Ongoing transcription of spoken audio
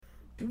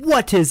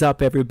What is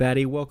up,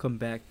 everybody? Welcome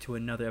back to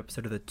another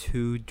episode of the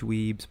Two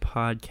Dweebs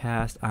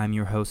podcast. I'm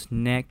your host,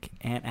 Nick,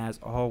 and as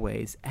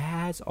always,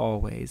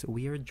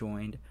 we are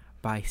joined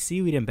by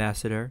Seaweed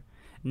Ambassador,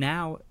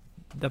 now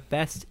the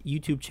best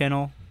YouTube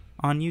channel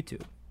on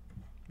YouTube.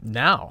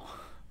 Now?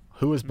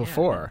 Who was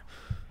before?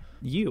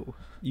 You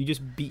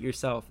just beat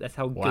yourself. That's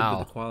how good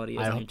the quality is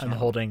on your channel. I'm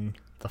holding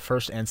the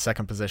first and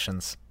second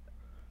positions.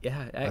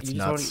 Yeah, that's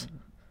nuts.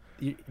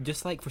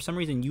 Just like for some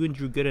reason you and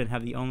Drew Gooden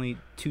have the only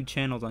two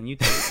channels on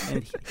YouTube,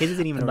 and his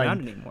isn't even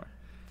around anymore.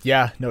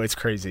 Yeah, no, it's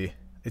crazy.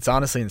 It's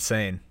honestly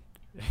insane.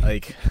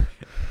 Like,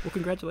 well,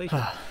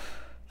 congratulations.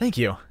 Thank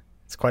you.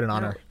 It's quite an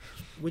honor.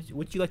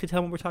 Would you like to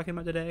tell them what we're talking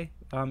about today?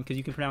 Because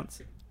you can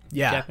pronounce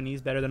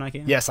Japanese better than I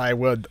can. Yes, I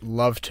would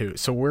love to.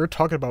 So we're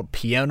talking about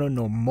Piano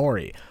no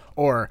Mori,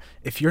 or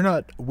if you're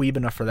not weeb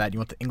enough for that, you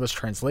want the English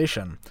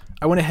translation.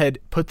 I went ahead,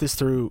 put this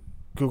through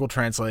Google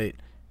Translate,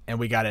 and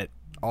we got it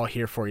all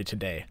here for you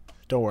today.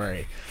 Don't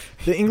worry.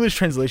 The English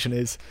translation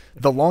is,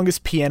 the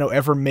longest piano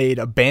ever made,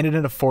 abandoned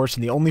in a forest,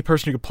 and the only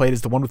person who could play it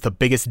is the one with the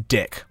biggest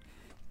dick.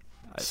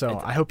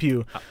 So I hope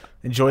you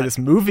enjoy this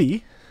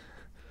movie.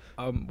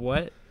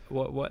 What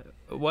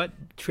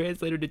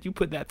translator did you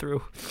put that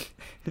through?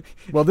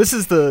 Well, this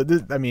is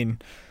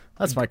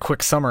that's my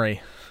quick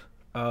summary.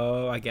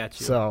 Oh, I got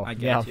you. So, I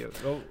got you.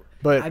 Well,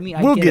 but I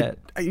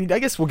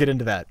guess we'll get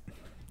into that.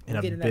 In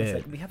a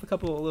bit. We have a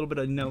little bit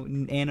of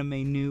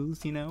anime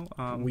news, we do.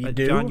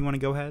 John, you want to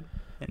go ahead?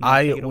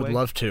 I would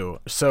love to.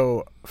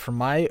 So for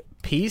my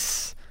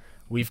piece,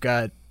 we've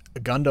got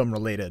Gundam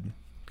related.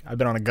 I've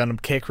been on a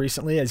Gundam kick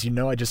recently. As you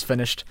know, I just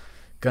finished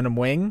Gundam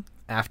Wing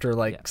after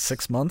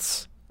 6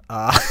 months.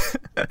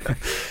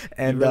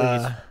 And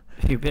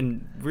you've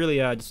been really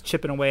just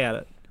chipping away at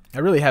it. I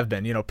really have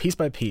been, piece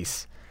by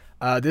piece.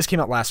 This came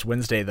out last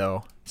Wednesday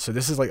though, so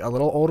this is a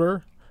little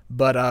older.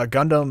 But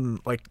Gundam,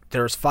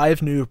 there's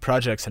 5 new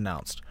projects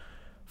announced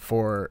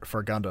for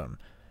Gundam.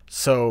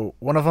 So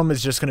one of them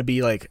is just going to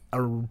be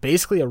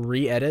basically a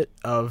re-edit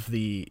of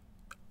the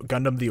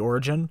Gundam The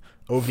Origin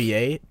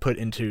OVA put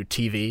into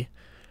TV.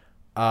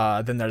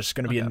 Then there's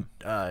going to be a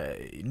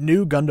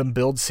new Gundam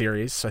Build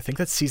series. So I think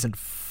that's season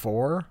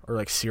 4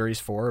 or series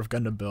 4 of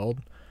Gundam Build.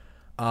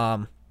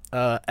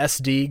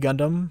 SD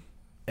Gundam,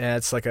 and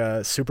it's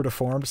a super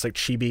deformed. It's like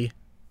Chibi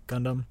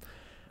Gundam.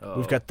 Oh.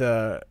 We've got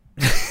the...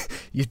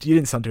 You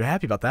didn't sound too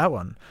happy about that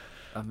one.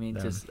 I mean,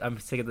 I'm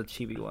sick of the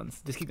chibi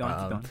ones. Just keep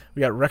going, We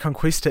got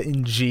Reconquista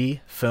in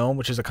G film,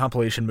 which is a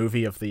compilation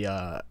movie of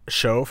the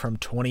show from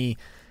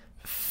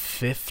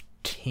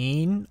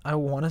 2015, I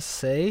want to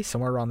say,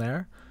 somewhere around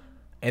there.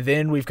 And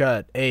then we've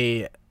got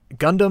a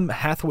Gundam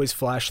Hathaway's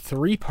Flash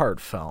 3-part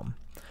film,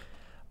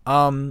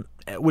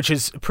 which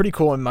is pretty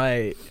cool. And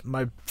my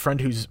friend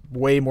who's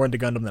way more into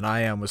Gundam than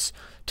I am was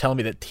telling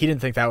me that he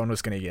didn't think that one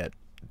was going to get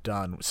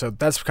done. So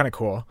that's kind of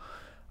cool.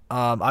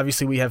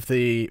 Obviously, we have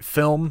the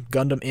film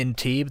Gundam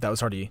NT, but that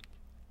was already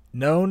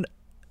known.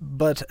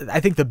 But I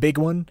think the big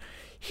one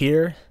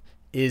here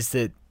is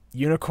that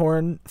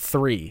Unicorn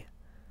 3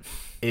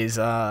 is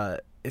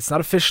it's not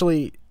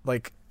officially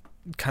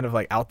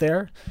out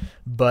there,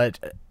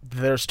 but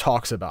there's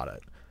talks about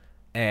it,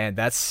 and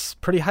that's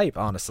pretty hype,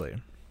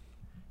 honestly.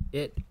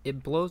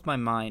 It blows my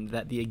mind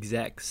that the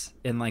execs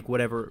in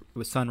whatever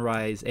with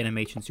Sunrise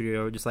Animation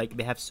Studio just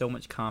they have so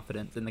much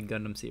confidence in the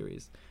Gundam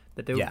series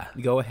that they would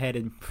go ahead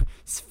and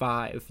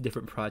 5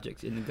 different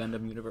projects in the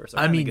Gundam universe. The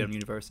Gundam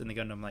universe in the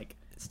Gundam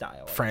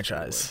style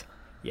franchise.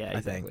 Yeah,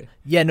 exactly.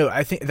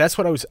 I think that's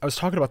what I was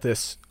talking about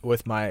this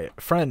with my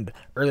friend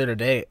earlier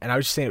today, and I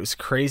was just saying it was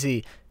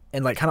crazy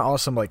and kind of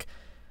awesome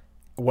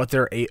what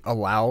they're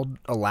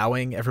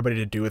allowing everybody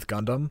to do with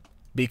Gundam,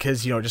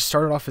 because it just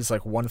started off as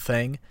one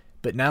thing,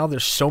 but now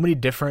there's so many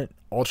different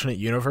alternate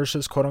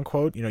universes, quote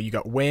unquote. You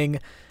got Wing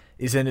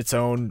is in its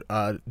own,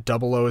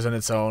 Double O is in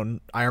its own,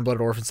 Iron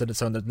Blooded Orphans in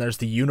its own. Then there's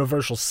the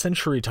Universal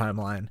Century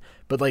timeline,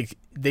 but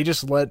they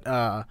just let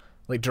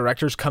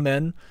directors come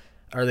in,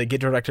 or they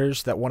get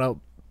directors that want to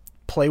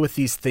play with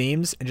these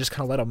themes and just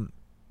kind of let them,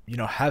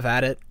 have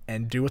at it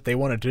and do what they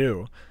want to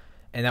do,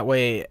 and that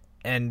way.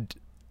 And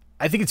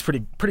I think it's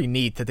pretty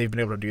neat that they've been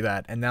able to do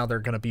that, and now they're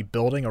going to be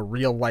building a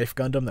real life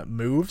Gundam that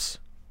moves.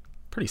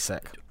 Pretty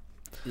sick.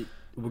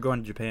 We're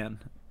going to Japan.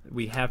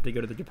 We have to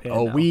go to the Japan.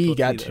 Oh, now. we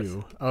got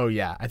to. Oh,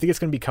 yeah. I think it's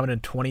going to be coming in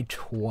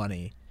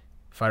 2020,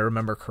 if I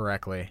remember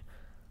correctly.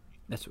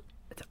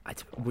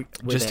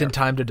 Just in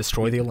time to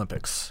destroy the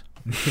Olympics.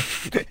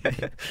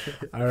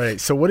 All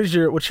right. So what's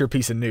your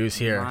piece of news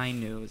here? My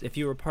news. If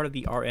you were part of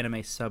the R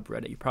Anime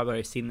subreddit, you probably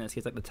already seen this.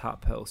 It's the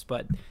top post,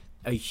 but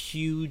a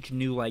huge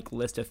new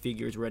list of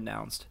figures were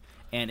announced,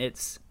 and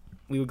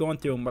we were going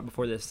through them right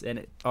before this,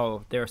 and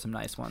there are some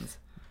nice ones.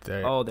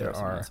 There are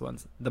some nice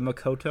ones. The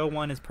Makoto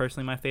one is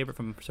personally my favorite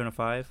from Persona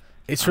 5.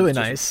 It's really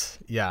nice.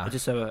 Yeah.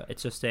 It's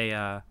just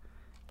a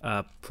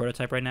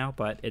prototype right now,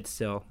 but it's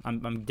still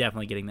I'm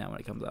definitely getting that when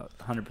it comes out,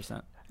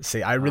 100%.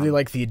 See, I really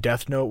like the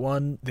Death Note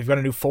one. They've got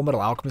a new Full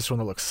Metal Alchemist one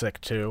that looks sick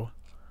too.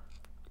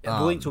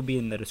 The links will be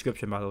in the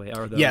description, by the way.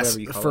 Or yes,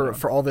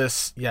 for all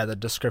this, the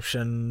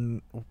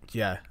description.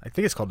 Yeah, I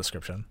think it's called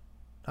description.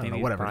 I don't know,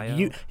 Maybe whatever. bio?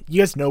 You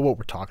guys know what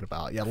we're talking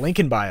about. Yeah, link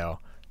in bio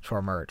to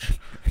our merch.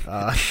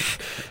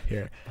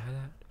 Here.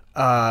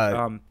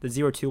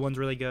 The 02 one's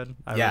really good.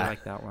 I yeah. really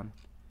like that one.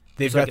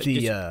 They've Just got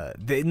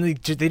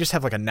like they just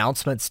have like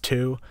announcements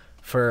too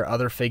for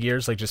other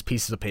figures, like just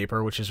pieces of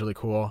paper, which is really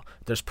cool.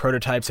 There's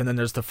prototypes, and then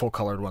there's the full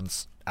colored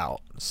ones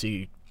out.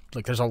 See,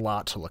 like there's a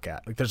lot to look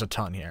at. Like there's a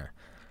ton here.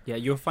 Yeah,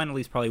 you'll find at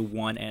least probably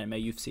one anime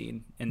you've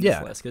seen in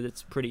this list because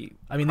it's pretty.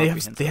 I mean, they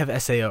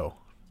have SAO,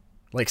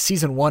 like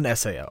season 1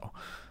 SAO.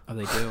 Oh,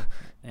 they do.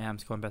 Yeah, I'm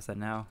just going past that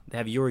now. They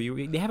have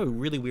Yuri. They have a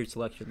really weird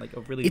selection, like a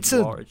really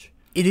large.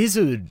 It is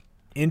a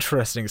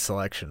interesting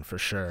selection for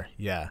sure.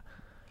 Yeah.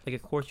 Like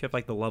of course you have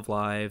like the Love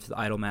Lives, the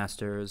Idol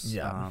Masters.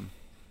 Yeah.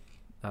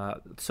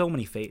 So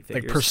many Fate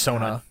figures. Like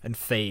Persona and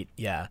Fate.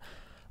 Yeah.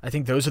 I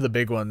think those are the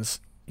big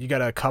ones. You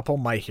got a couple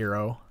My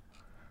Hero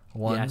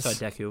ones. Yeah, I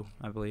saw Deku,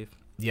 I believe.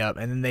 Yep,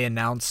 and then they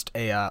announced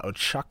a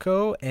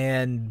Ochako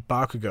and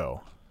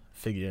Bakugo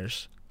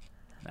figures.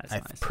 That's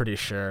I'm nice. pretty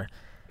sure.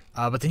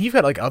 But then you've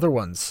got like other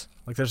ones.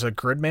 Like there's a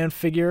Gridman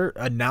figure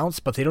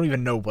announced, but they don't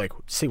even know like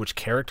say which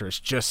characters,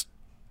 just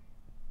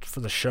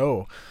for the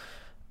show.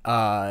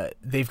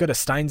 They've got a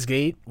Steins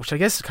Gate, which I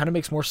guess kind of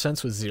makes more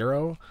sense with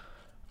Zero.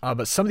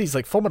 But some of these,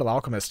 like Full Metal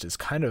Alchemist, is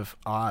kind of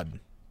odd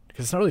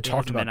because it's not really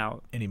talked about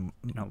out any.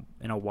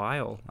 In a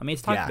while. I mean,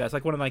 it's talked about. It's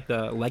like one of like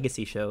the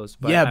legacy shows.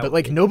 But but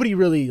like nobody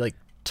really like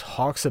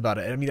talks about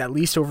it. I mean, at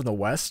least over in the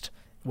West,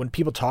 when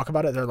people talk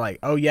about it, they're like,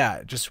 "Oh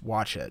yeah, just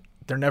watch it."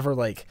 They're never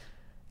like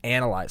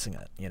analyzing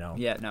it, you know?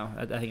 Yeah, no,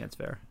 I think that's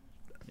fair.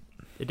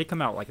 It did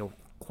come out like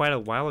quite a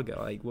while ago.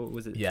 Like, what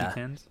was it? Yeah,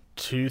 2010s?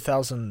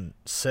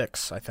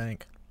 2006, I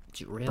think.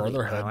 Really?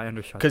 Brotherhood. Wow, I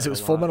undershot because that it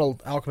was a Full lot. Metal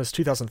Alchemist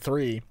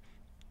 2003.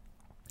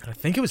 I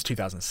think it was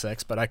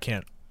 2006, but I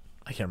can't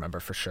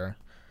remember for sure.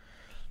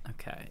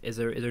 Okay. Is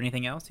there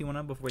anything else you want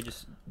to before we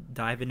just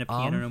dive into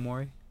Piano no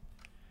Mori?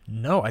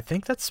 No, I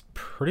think that's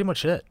pretty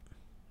much it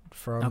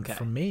from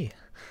me.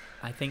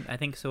 I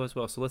think so as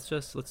well. So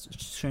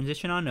let's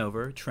transition on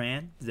over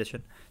to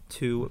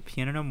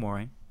Piano no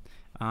Mori.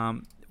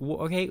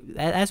 Okay,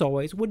 as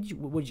always, what did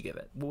you give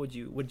it? What would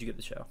you give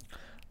the show?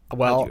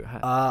 Well,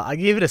 I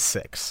gave it a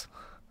 6.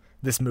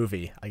 This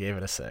movie, I gave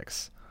it a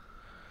 6.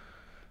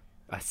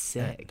 A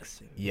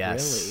 6?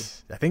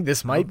 Yes. Really? I think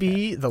this might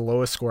be the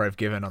lowest score I've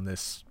given on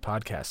this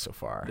podcast so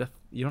far.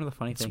 You know the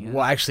funny thing is?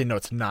 Well, actually, no,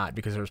 it's not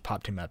because there was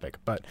Pop Team Epic.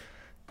 But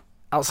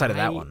outside of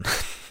that one.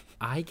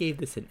 I gave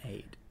this an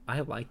 8. I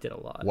liked it a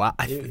lot. Wow.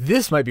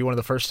 This might be one of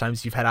the first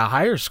times you've had a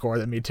higher score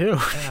than me, too.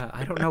 Yeah,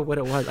 I don't know what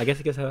it was. I guess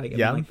I'm in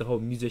like the whole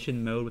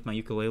musician mode with my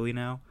ukulele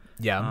now.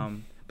 Yeah.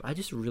 But I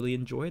just really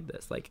enjoyed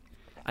this. Like,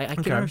 I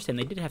can understand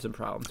they did have some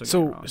problems.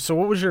 So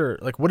what was your,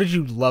 like, what did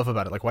you love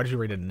about it? Like, why did you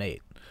rate it an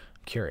 8?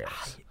 I'm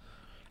curious.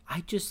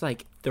 I just,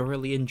 like,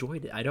 thoroughly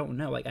enjoyed it. I don't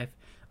know. Like,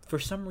 for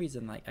some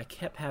reason, like, I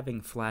kept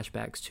having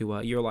flashbacks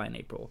to Your Lie in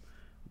April,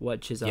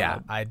 which is,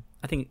 I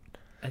think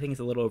it's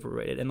a little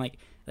overrated. And, like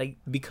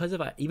because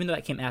of, even though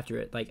that came after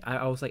it, like,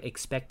 I was, like,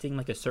 expecting,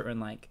 like, a certain,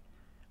 like,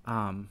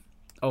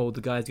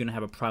 the guy's gonna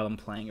have a problem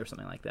playing or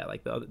something like that.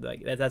 Like,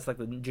 that's, like,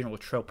 the general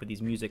trope with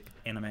these music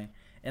anime.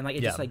 And, like,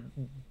 it just, like,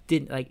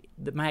 didn't, like,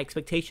 my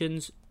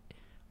expectations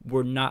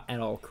were not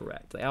at all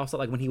correct. Like, I also,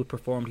 like, when he would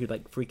perform, he would,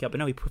 like, freak out. But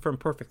no, he performed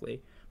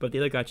perfectly. But the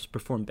other guy just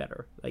performed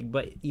better. Like,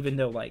 but even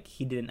though, like,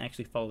 he didn't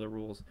actually follow the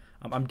rules,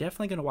 I'm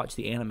definitely gonna watch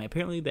the anime.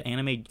 Apparently, the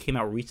anime came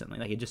out recently.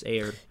 Like, it just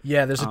aired.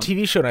 Yeah, there's a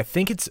TV show, and I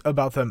think it's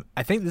about them.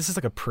 I think this is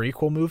like a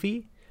prequel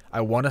movie.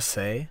 I want to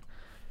say,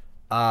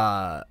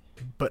 but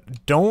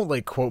don't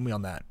like quote me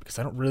on that because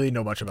I don't really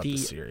know much about the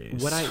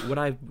series. What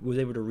I was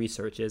able to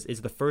research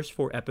is the first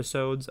 4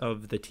 episodes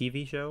of the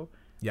TV show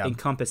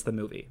encompass the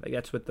movie. Like,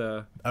 that's what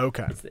the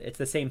It's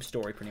the same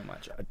story pretty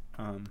much.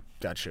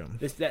 Gotcha.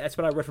 That's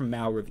what I read from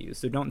Mal reviews.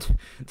 So don't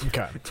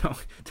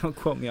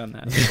quote me on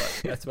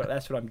that. But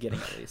that's what I'm getting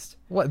at least.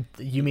 What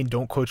you mean?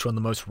 Don't quote you on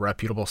the most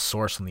reputable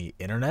source on the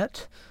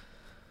internet?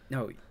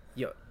 No,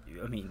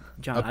 I mean,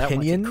 John, Opinions? I don't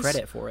want to take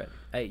credit for it.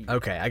 I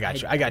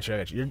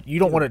got you. You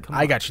don't want to.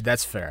 I got you.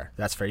 That's fair.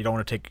 You don't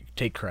want to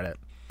take credit.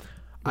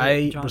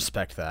 Well, John,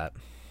 respect that.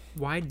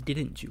 Why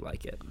didn't you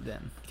like it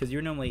then? Because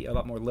you're normally a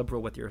lot more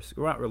liberal with your,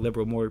 or not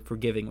liberal, more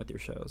forgiving with your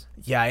shows.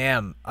 Yeah, I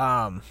am.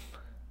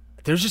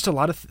 There's just a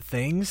lot of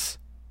things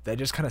that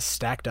just kind of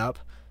stacked up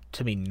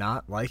to me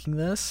not liking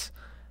this.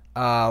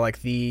 Like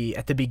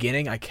at the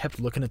beginning, I kept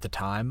looking at the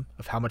time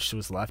of how much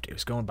was left. It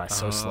was going by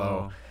so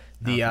slow.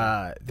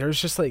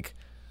 There's just like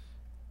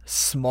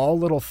small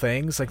little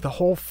things. Like the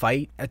whole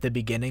fight at the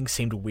beginning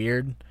seemed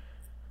weird.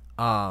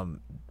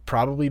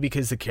 Probably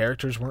because the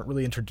characters weren't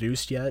really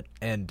introduced yet,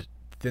 and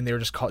then they were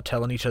just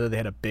telling each other they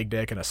had a big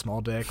dick and a small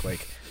dick.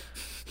 Like,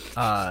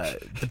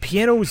 the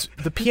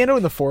piano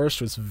in the forest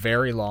was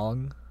very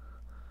long.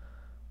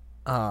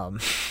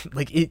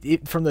 Like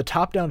it from the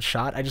top down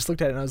shot, I just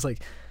looked at it and I was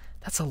like,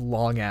 that's a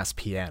long ass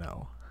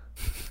piano.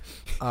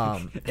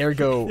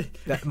 Ergo,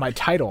 my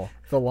title,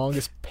 the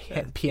longest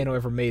piano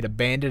ever made,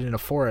 abandoned in a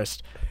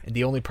forest, and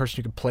the only person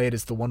who can play it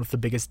is the one with the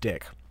biggest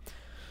dick.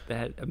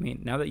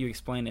 Now that you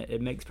explain it, it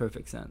makes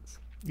perfect sense.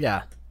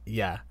 Yeah.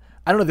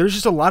 I don't know. There's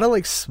just a lot of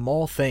like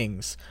small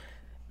things.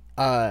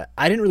 I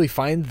didn't really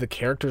find the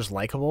characters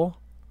likable.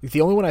 Like,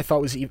 the only one I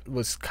thought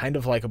was kind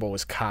of likable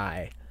was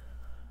Kai.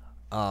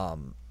 I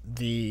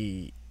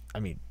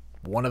mean,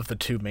 one of the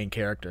two main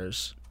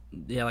characters.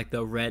 Yeah, like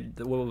what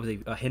was he?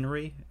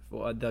 Henry?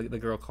 Well, the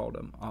girl called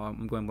him.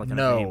 I'm going blank on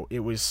his name. No, it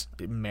was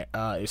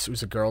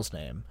a girl's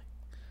name.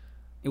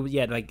 It was,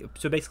 yeah, like,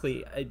 so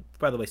basically.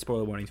 By the way,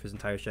 spoiler warnings for this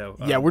entire show.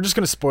 Yeah, we're just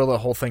gonna spoil the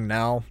whole thing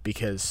now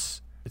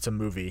because it's a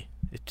movie.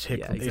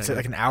 Exactly. It's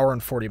like an hour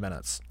and 40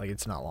 minutes. Like,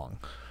 it's not long.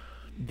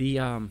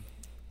 The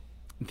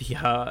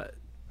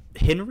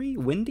Henry,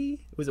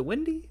 Wendy, was it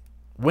Wendy?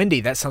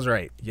 Wendy, that sounds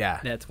right. Yeah,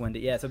 That's Wendy.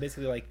 Yeah, so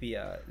basically, like,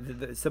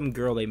 the some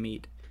girl they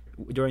meet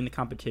during the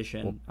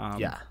competition.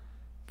 yeah.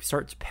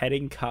 Starts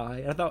petting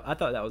Kai. I thought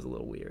that was a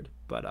little weird,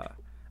 but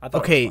I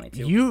thought Okay, it was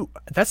funny too.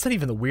 that's not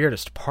even the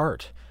weirdest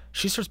part.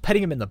 She starts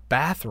petting him in the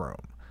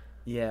bathroom.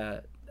 Yeah,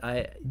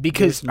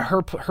 Because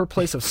her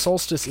place of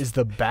solstice is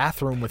the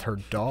bathroom with her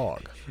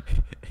dog.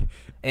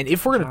 And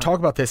if we're going to talk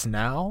about this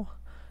now,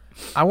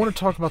 I want to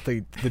talk about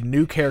the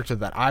new character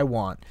that I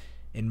want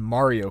in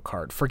Mario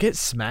Kart. Forget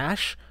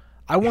Smash.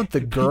 I want the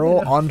girl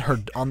on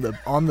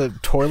the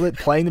toilet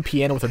playing the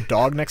piano with a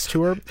dog next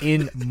to her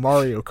in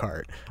Mario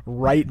Kart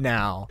right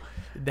now.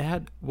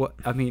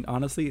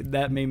 Honestly,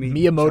 that made me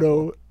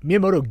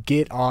Miyamoto,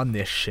 get on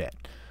this shit.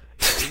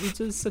 It was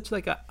just such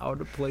like an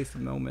out of place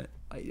moment.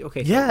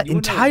 Okay, so Yeah, you wanna know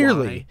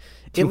entirely. why?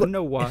 Do you want to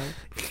know why?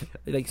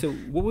 Like, so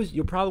what was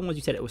your problem? Was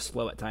you said it was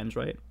slow at times,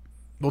 right?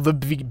 Well, the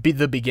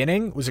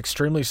beginning was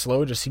extremely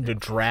slow. It just seemed to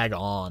drag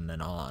on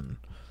and on.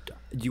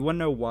 Do you want to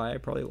know why I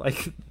probably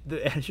like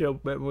the show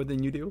more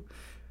than you do?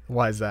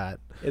 Why is that?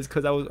 It's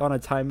because I was on a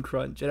time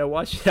crunch and I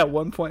watched it at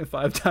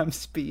 1.5 times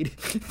speed.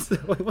 So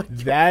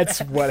That's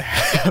what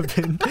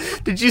happened.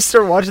 Did you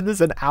start watching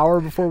this an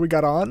hour before we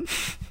got on?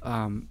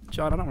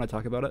 John, I don't want to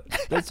talk about it.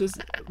 That's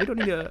just, we don't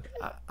need to.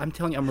 I'm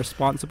telling you, I'm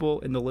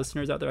responsible, and the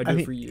listeners out there, I do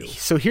it for you.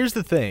 So here's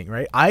the thing,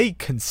 right? I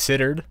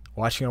considered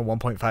watching on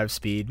 1.5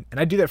 speed, and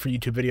I do that for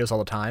YouTube videos all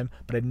the time,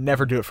 but I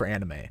never do it for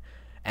anime.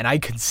 And I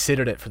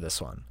considered it for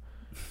this one.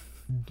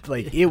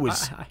 Like, it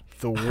was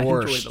the worst. I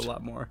enjoyed it a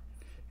lot more.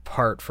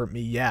 Part for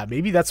me. Yeah,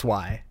 maybe that's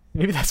why.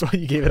 Maybe that's why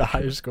you gave it a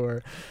higher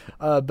score.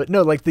 But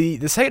no, like the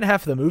second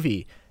half of the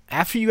movie,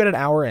 after you got an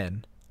hour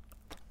in,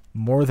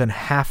 more than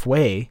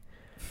halfway,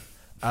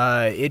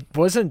 it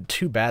wasn't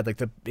too bad.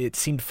 Like, it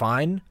seemed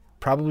fine,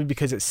 probably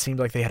because it seemed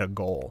like they had a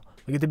goal.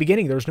 Like, at the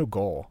beginning, there was no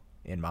goal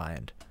in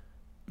mind.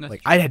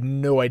 Like, I had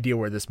no idea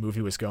where this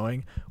movie was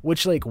going,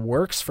 which, like,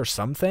 works for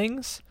some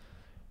things,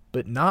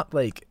 but not,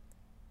 like,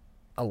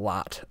 a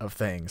lot of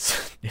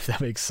things, if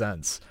that makes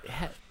sense.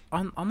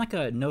 On like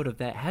a note of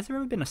that, has there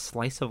ever been a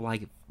slice of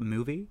life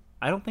movie?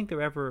 I don't think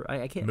there ever.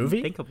 I can't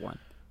movie? think of one.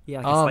 Yeah,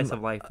 like a slice of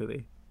life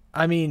movie.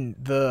 I mean,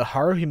 the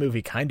Haruhi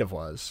movie kind of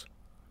was.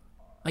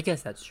 I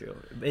guess that's true.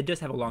 It does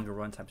have a longer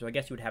runtime, so I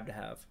guess you would have to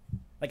have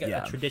like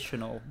a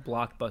traditional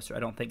blockbuster. I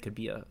don't think could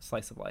be a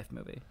slice of life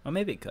movie. Well,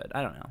 maybe it could.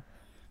 I don't know.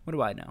 What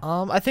do I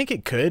know? I think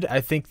it could.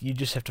 I think you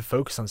just have to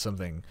focus on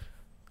something.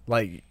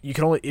 Like,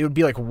 it would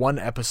be like one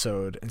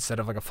episode instead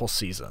of like a full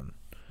season.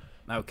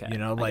 Okay. You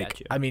know,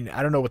 like, I mean,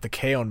 I don't know what the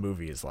K-On!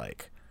 Movie is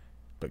like,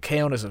 but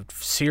K-On! As a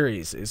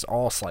series is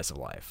all slice of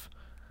life.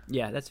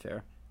 Yeah, that's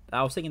fair.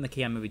 I was thinking the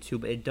K-On! Movie too,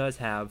 but it does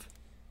have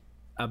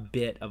a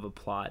bit of a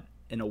plot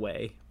in a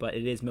way, but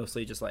it is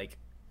mostly just like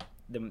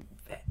them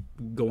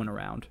going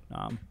around,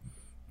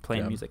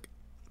 playing music.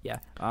 Yeah.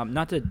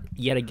 Not to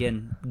yet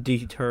again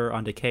deter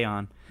onto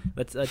K-On!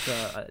 Let's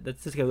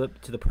just go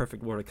to the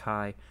perfect word of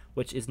Kai,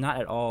 which is not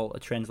at all a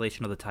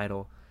translation of the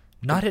title.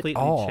 Not at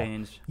all.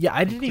 Changed. Yeah,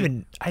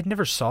 I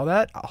never saw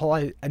that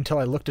until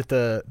I looked at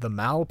the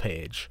Mal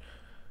page.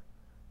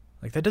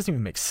 Like, that doesn't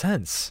even make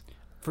sense.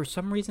 For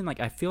some reason,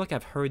 like, I feel like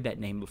I've heard that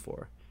name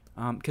before.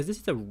 Because this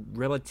is a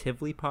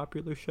relatively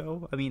popular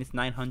show. I mean, it's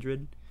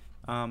 900,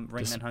 ranked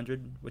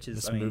 900, which is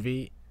this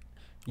movie.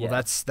 Well,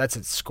 that's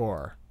its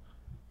score,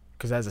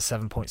 because it has a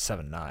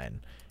 7.79.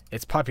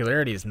 Its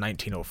popularity is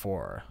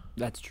 1904.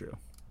 That's true.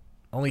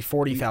 Only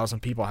 40,000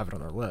 people have it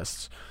on their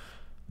lists,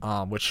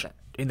 which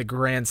in the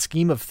grand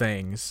scheme of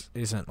things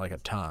isn't like a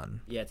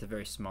ton. Yeah, it's a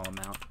very small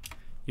amount.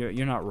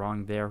 You're not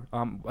wrong there.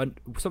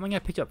 Something I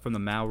picked up from the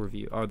Mal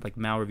review, or like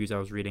Mal reviews I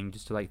was reading,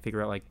 just to like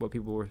figure out like what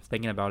people were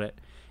thinking about it,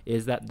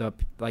 is that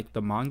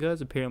the manga is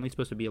apparently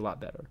supposed to be a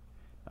lot better.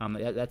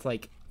 That's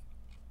like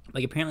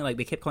apparently like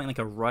they kept calling it like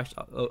a rushed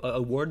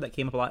a word that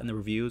came up a lot in the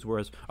reviews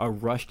was a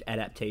rushed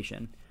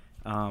adaptation.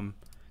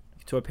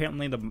 So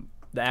apparently the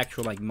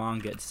actual like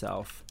manga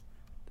itself,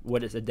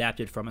 what it's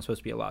adapted from, is supposed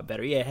to be a lot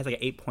better. Yeah, it has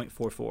like an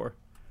 8.44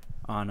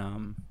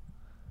 on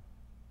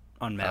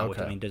Mal, which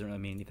I mean doesn't really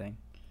mean anything.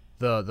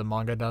 The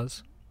manga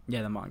does?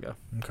 Yeah, the manga.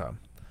 Okay. I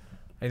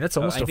mean, that's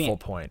almost a full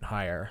point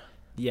higher.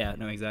 Yeah,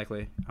 no,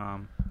 exactly.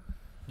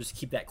 Just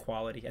keep that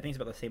quality. I think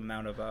it's about the same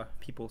amount of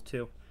people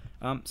too.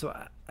 So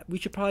we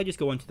should probably just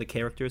go into the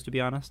characters, to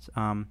be honest.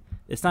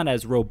 It's not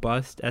as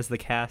robust as the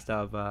cast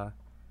of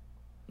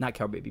not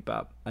Cowboy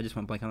Bebop. I just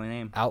went blank on the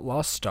name.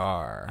 Outlaw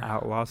Star.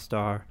 Outlaw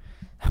Star.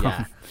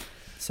 Yeah.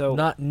 So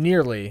not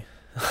nearly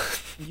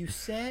You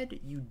said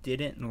you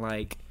didn't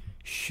like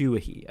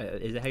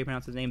Shuhei. Is that how you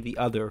pronounce his name? The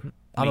other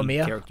main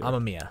Amamiya. character.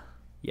 Amamiya.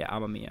 Yeah,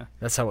 Amamiya.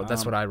 That's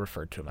what I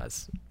referred to him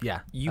as. Yeah.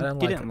 You I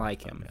didn't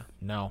like him. Amamiya.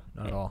 No,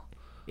 not at all.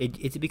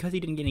 Is it because he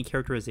didn't get any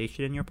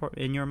characterization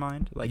in your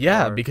mind? Like,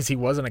 yeah, or... because he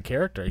wasn't a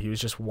character. He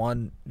was just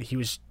one. He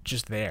was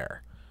just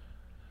there.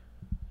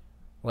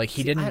 Like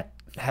he didn't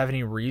have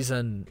any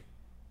reason.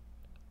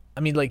 I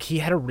mean, like he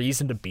had a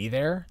reason to be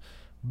there,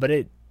 but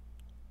he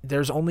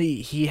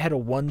had a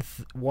one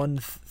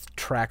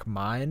track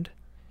mind.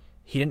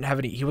 He didn't have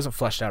any. He wasn't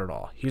fleshed out at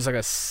all. He was like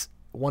a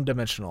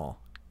one-dimensional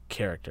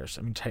character. So,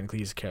 I mean, technically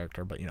he's a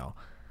character, but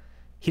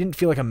he didn't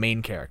feel like a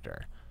main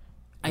character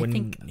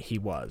when he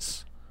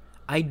was.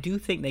 I do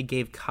think they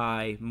gave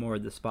Kai more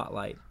of the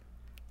spotlight.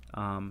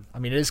 I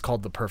mean, it is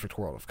called The Perfect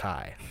World of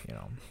Kai. In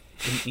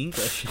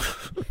English.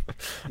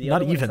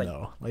 Not even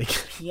though, like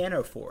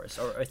Piano Forest,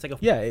 or it's like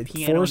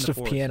Forest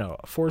of Piano.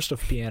 Forest of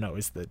Piano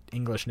is the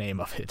English name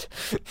of it.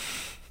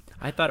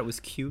 I thought it was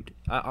cute.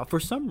 For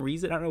some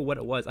reason, I don't know what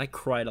it was. I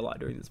cried a lot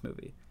during this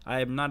movie.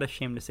 I am not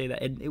ashamed to say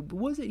that. And it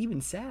wasn't even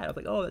sad. I was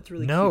like, oh, that's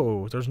really cute.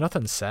 No, there's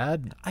nothing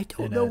sad. I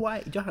don't know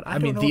why, John. I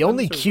mean, the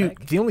only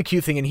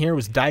cute thing in here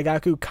was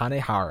Daigaku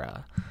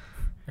Kanehira.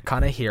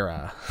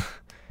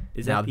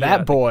 Now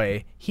that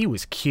boy, he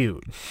was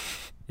cute.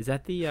 Is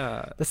that the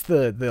that's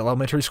the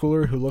elementary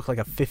schooler who looked like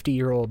a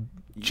 50-year-old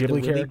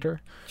Ghibli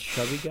character?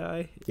 Chubby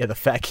guy? Yeah, the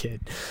fat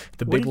kid.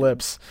 The big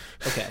lips.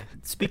 Okay.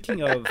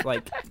 Speaking of,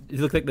 like, he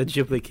looked like the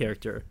Ghibli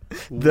character.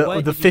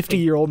 The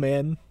 50-year-old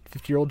man,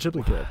 50-year-old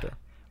Ghibli character.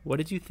 What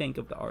did you think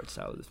of the art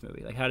style of this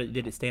movie? Like, how did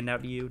it stand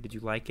out to you? Did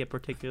you like it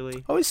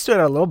particularly? Always stood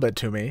out a little bit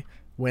to me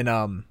when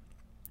I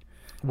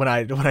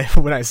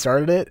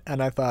started it,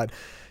 and I thought,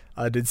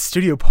 did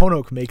Studio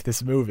Ponok make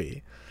this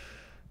movie?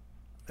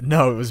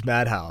 No, it was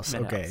Madhouse.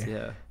 Okay.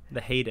 Yeah,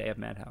 the heyday of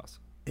Madhouse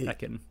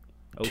back in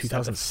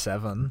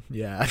 2007.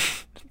 Yeah,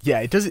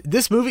 yeah. It does.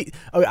 This movie.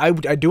 I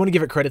do want to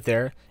give it credit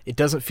there. It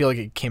doesn't feel like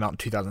it came out in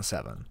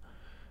 2007.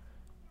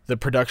 The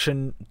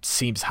production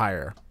seems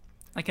higher,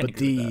 but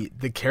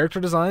the character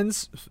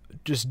designs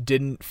just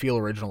didn't feel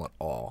original at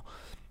all.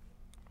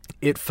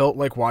 It felt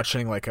like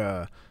watching like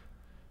like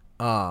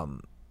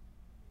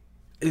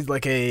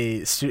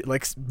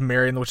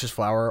Mary and the Witch's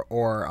Flower,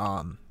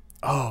 or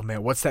oh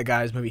man, what's that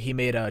guy's movie? He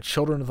made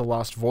Children of the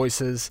Lost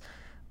Voices,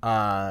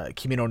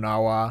 Kimi no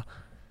Nawa.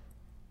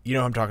 You know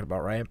who I'm talking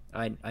about, right?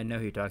 I know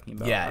who you're talking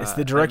about. Yeah, it's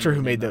the director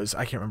who made those.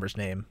 I can't remember his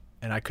name,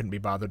 and I couldn't be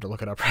bothered to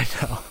look it up right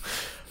now.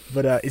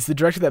 But it's the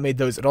director that made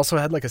those. It also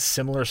had like a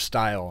similar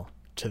style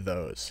to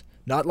those.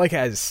 Not like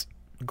as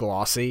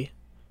glossy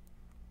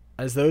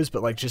as those,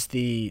 but like just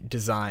the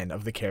design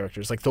of the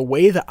characters. Like the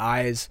way the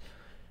eyes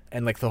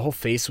and like the whole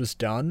face was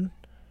done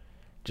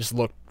just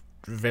looked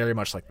very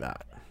much like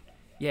that.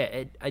 Yeah,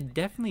 it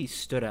definitely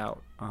stood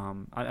out.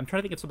 I'm trying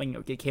to think of something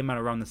that came out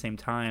around the same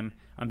time.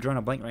 I'm drawing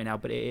a blank right now,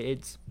 but I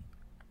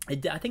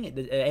think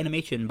the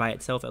animation by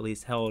itself at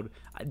least held.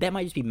 That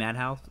might just be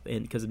Madhouse,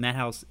 because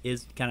Madhouse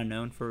is kind of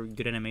known for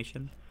good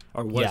animation,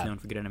 or was known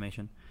for good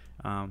animation.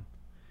 And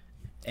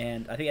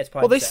I think that's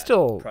probably they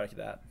still product of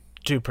that.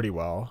 Do pretty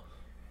well.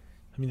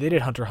 I mean, they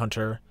did Hunter x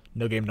Hunter,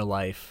 No Game No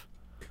Life,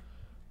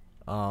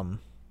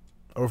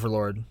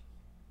 Overlord.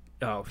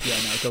 Oh yeah,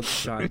 no, don't,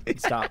 Sean,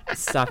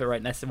 stop it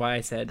right. That's why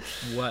I said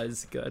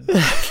was good.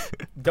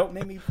 Don't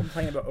make me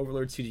complain about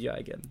Overlord CGI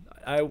again.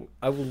 I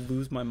will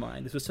lose my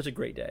mind. This was such a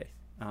great day.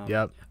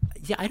 Yep.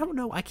 Yeah, I don't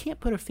know. I can't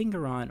put a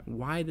finger on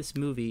why this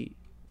movie,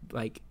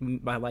 like,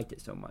 I liked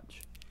it so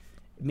much.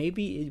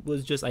 Maybe it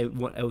was just it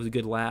was a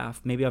good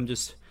laugh. Maybe I'm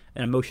just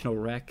an emotional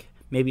wreck.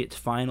 Maybe it's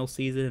final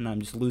season and I'm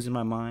just losing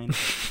my mind,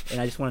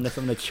 and I just wanted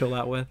something to chill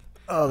out with.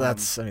 Oh,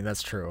 that's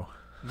true.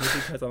 Maybe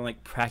because I'm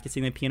like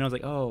practicing the piano. I was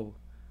like, oh,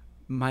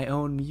 my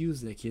own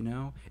music,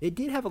 It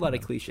did have a lot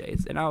of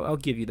cliches, and I'll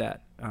give you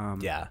that.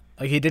 Yeah,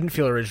 like it didn't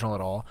feel original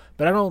at all.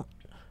 But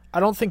I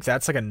don't think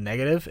that's like a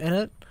negative in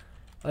it.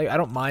 Like I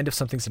don't mind if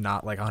something's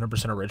not like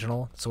 100%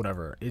 original. It's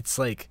whatever. It's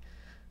like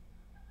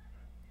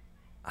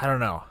I don't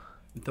know.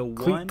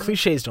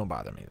 Cliches don't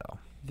bother me though.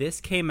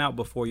 This came out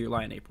before Your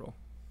Lie in April,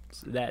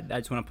 so I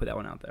just want to put that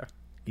one out there.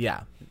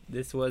 Yeah,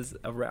 this was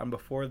around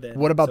before then.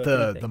 What about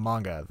the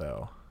manga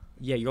though?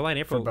 Yeah, Your Lie in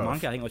April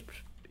manga. I think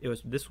it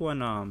was this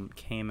one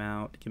came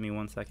out. Give me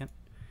 1 second.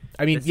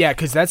 I mean,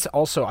 because that's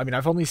also. I mean,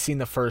 I've only seen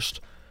the first.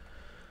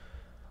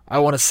 I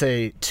want to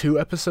say 2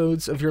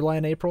 episodes of Your Lie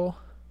in April,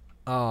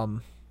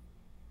 and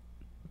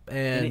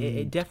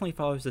it definitely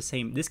follows the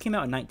same. This came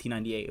out in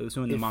 1998. It was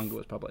when the manga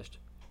was published.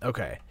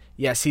 Okay.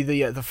 Yeah. See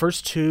the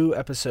first 2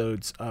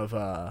 episodes of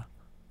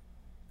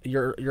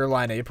Your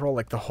Lie in April,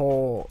 like the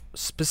whole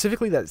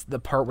specifically that's the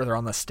part where they're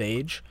on the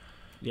stage.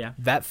 Yeah.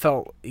 That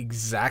felt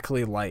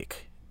exactly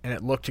like. And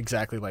it looked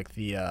exactly like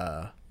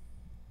the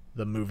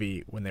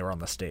movie when they were on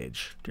the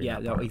stage. Yeah,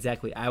 no,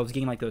 exactly. I was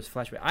getting like those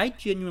flashbacks. I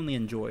genuinely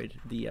enjoyed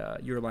the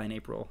Your Lie in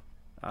April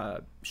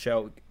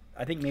show.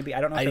 I think maybe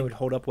I don't know if it would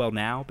hold up well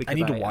now. Because I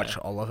need to watch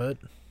all of it.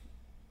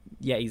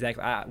 Yeah,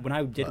 exactly. When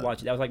I did But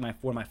watch it, that was like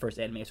one of my first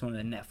anime. It's one of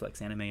the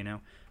Netflix anime, you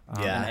know.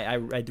 yeah,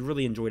 And I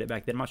really enjoyed it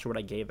back then. I'm not sure what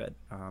I gave it,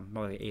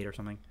 probably like 8 or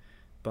something.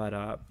 But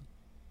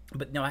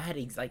no, I had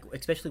like,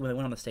 especially when I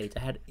went on the stage, I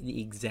had the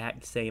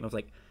exact same. I was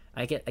like,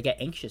 I get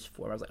anxious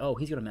for him. I was like, oh,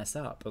 he's gonna mess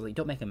up. I was like,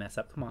 don't make him mess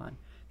up. Come on,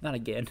 not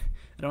again.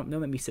 Don't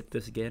make me sit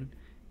this again.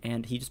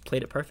 And he just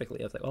played it perfectly.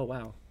 I was like, oh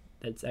wow,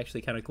 that's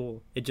actually kind of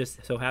cool. It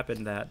just so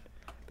happened that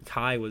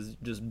Kai was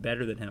just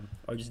better than him,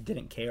 or just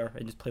didn't care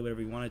and just play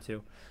whatever he wanted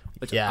to,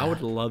 which yeah, I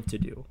would love to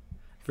do.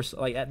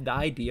 Like the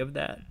idea of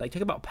that, like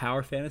talk about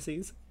power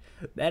fantasies.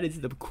 That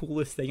is the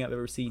coolest thing I've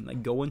ever seen.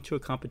 Like go into a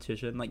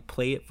competition, like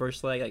play it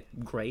first leg, like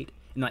great,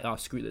 and like oh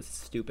screw this, it's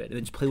stupid, and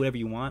then just play whatever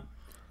you want.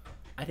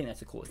 I think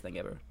that's the coolest thing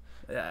ever.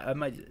 I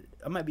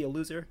might be a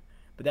loser,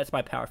 but that's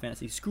my power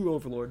fantasy. Screw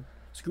Overlord,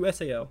 screw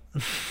Sao,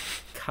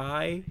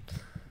 Kai.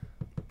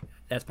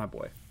 That's my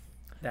boy.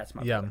 That's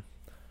my yeah.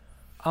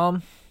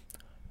 boy.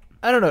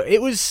 I don't know.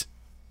 It was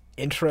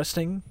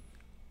interesting,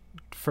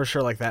 for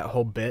sure. Like that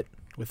whole bit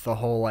with the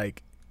whole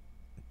like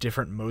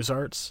different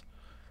Mozarts.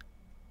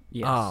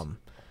 Yes.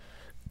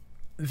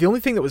 The only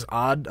thing that was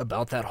odd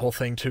about that whole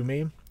thing to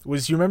me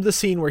was, you remember the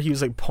scene where he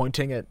was like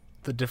pointing at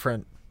the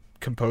different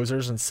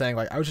composers and saying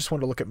like, I just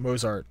wanted to look at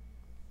Mozart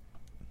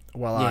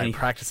while I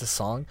practice a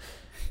song.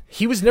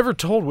 He was never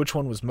told which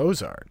one was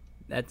Mozart.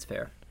 That's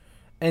fair.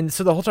 And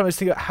so the whole time I was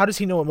thinking, how does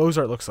he know what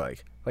Mozart looks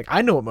like? Like,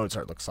 I know what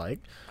Mozart looks like,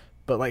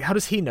 but like, how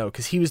does he know?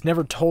 Because he was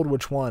never told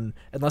which one,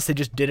 unless they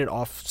just did it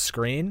off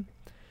screen.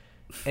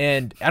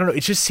 And I don't know,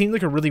 it just seemed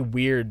like a really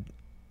weird,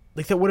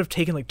 like that would have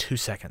taken like 2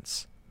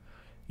 seconds.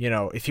 You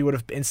know, if he would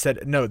have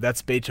instead, no,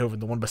 that's Beethoven,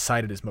 the one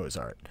beside it is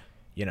Mozart,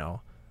 you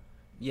know?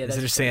 Yeah,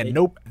 instead of saying,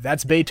 nope,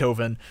 that's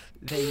Beethoven.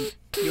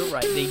 You're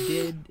right. They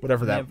did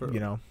whatever never, that, you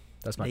know,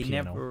 that's my they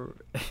piano. Never.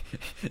 Is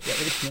that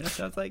what the piano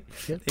sounds like?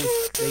 Yeah.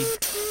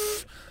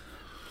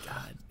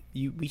 God,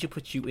 we should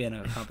put you in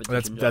a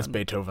competition. That's John.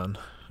 Beethoven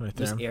right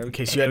there. Just In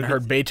case you hadn't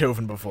heard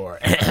Beethoven before.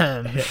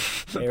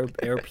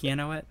 air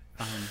piano it.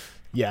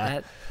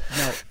 Yeah.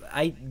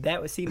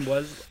 That scene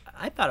was.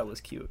 I thought it was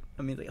cute.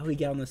 I mean, like, oh, he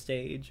got on the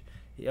stage.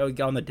 He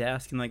got on the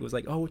desk and like was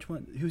like, oh, which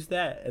one? Who's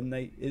that? And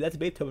that's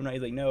Beethoven, right?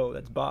 He's like, no,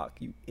 that's Bach.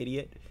 You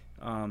idiot.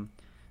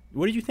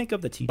 What did you think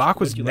of the teacher? Bach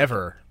was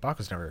never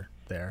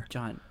there.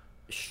 John,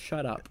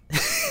 shut up.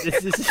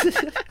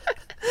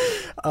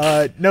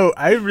 No,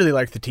 I really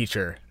liked the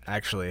teacher,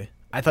 actually.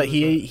 I thought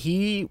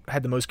he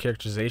had the most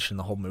characterization in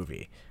the whole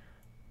movie.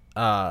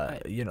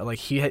 You know, like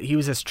he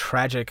was this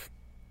tragic.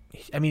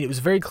 I mean, it was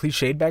a very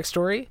cliched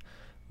backstory,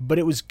 but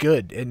it was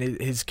good, and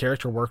his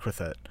character worked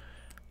with it.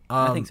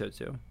 I think so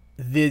too.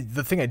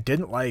 The thing I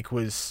didn't like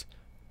was,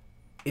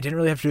 it didn't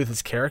really have to do with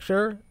his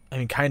character. I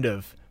mean, kind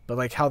of, but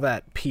like how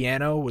that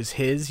piano was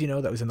his, you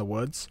know, that was in the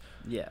woods.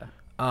 Yeah.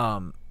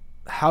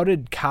 How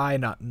did Kai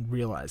not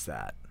realize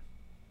that?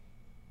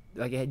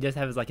 Like it just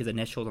has like his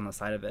initials on the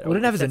side of it. Well, it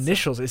didn't have his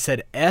initials. It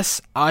said S.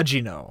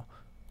 Agino,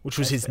 which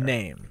was his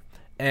name.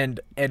 And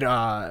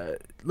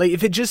like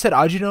if it just said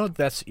Agino,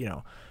 that's, you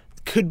know,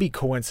 could be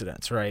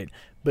coincidence, right?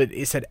 But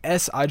it said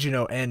S.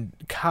 Agino, and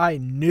Kai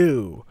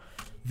knew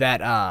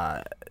that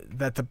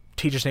that the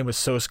teacher's name was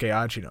Sosuke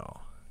Agino.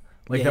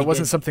 Like that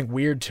wasn't something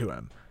weird to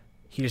him.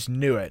 He just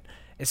knew it.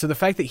 And so the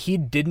fact that he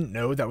didn't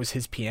know that was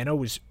his piano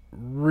was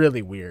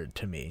really weird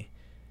to me.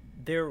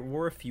 There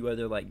were a few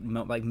other like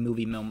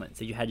movie moments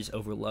that you had to just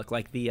overlook,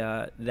 like the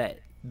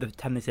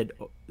time they said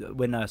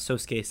when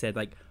Sosuke said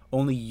like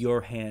only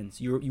your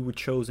hands, you were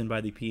chosen by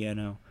the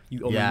piano, you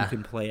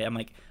can play it. I'm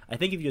like, I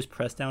think if you just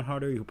press down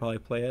harder, you could probably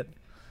play it.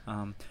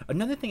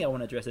 Another thing I want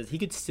to address is he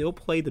could still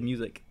play the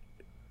music,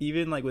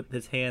 even like with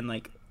his hand,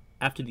 like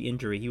after the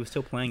injury, he was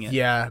still playing it.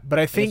 Yeah, but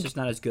I think it's just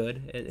not as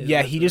good.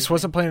 He just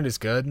wasn't playing it as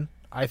good,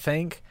 I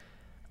think.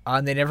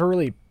 And they never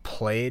really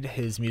played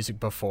his music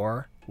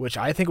before, which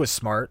I think was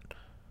smart.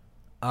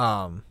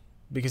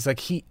 Because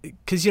like you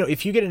know,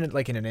 if you get in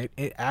like in an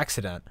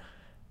accident,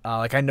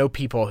 like I know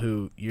people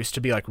who used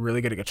to be like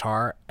really good at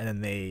guitar, and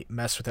then they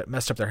messed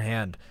up their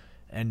hand,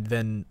 and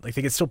then like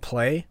they could still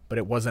play, but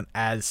it wasn't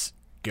as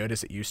good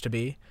as it used to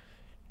be,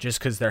 just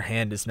because their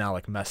hand is now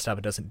like messed up.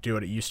 It doesn't do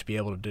what it used to be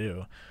able to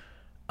do.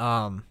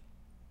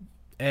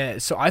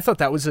 And so I thought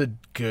that was a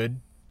good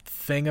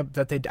thing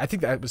that I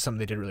think that was something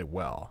they did really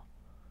well,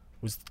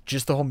 was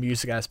just the whole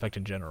music aspect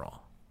in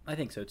general. I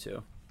think so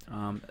too.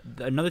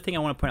 Another thing I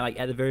want to point out, like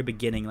at the very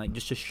beginning, like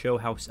just to show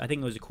how I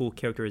think it was a cool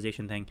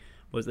characterization thing,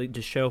 was like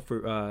to show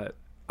for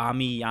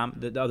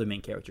the other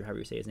main character, however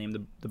you say his name,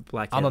 the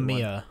black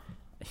Amamiya.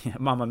 Yeah,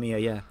 Mamma Mia,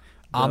 yeah.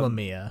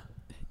 Amamiya.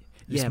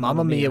 It's Yeah,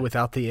 Mamma Mia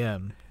without the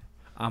M.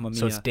 Amamiya.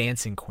 So it's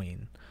Dancing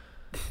Queen.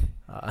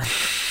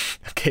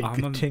 Okay,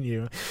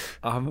 continue.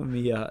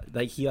 Amamiya,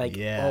 like he like,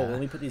 yeah. Oh, let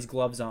me put these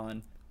gloves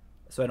on,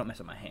 so I don't mess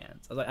up my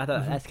hands. I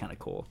thought that's kind of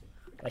cool.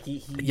 Like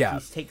he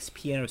takes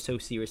piano so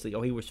seriously.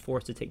 He was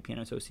forced to take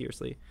piano so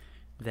seriously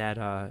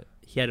that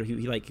he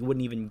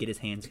wouldn't even get his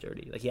hands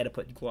dirty. Like he had to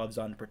put gloves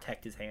on to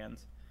protect his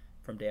hands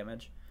from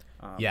damage.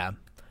 Yeah,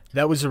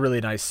 that was a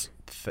really nice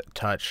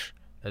touch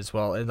as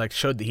well. It like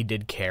showed that he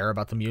did care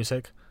about the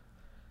music.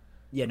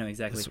 Yeah, no,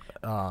 exactly. It's,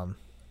 um,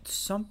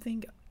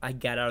 Something I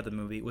got out of the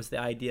movie was the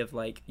idea of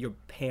like your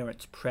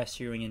parents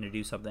pressuring you to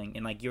do something,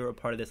 and like you're a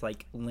part of this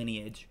like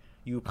lineage.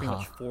 You were pretty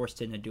much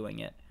forced into doing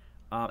it.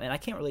 And I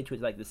can't relate to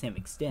it like the same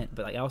extent,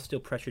 but like I was still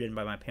pressured in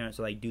by my parents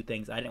to like do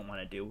things I didn't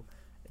want to do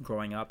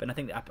growing up, and I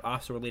think that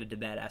also related to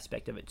that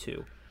aspect of it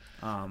too.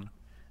 Um,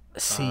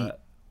 See, uh,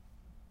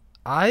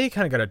 I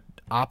kind of got an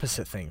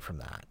opposite thing from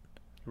that.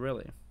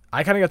 really,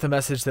 I kind of got the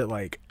message that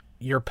like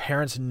your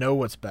parents know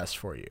what's best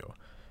for you,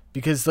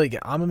 because like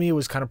Amamiya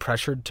was kind of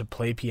pressured to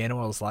play piano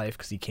all his life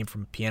because he came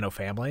from a piano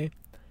family,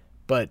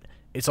 but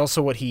it's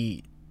also what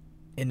he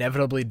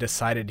inevitably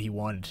decided he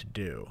wanted to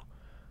do.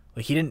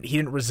 Like he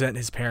didn't resent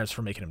his parents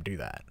for making him do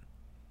that.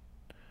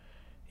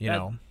 You that,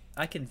 know?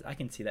 I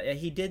can see that. Yeah,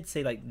 he did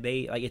say like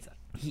they like it's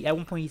he at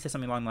one point he said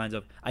something along the lines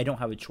of I don't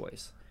have a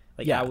choice.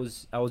 Like Yeah.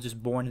 I was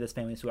just born into this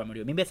family, so I'm gonna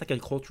do it. Maybe it's like a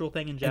cultural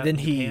thing in And then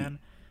Japan.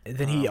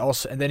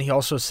 he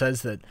also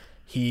says that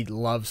he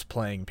loves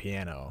playing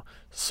piano.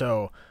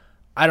 So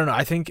I don't know.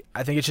 I think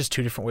it's just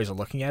two different ways of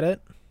looking at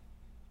it.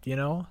 You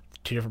know,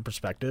 two different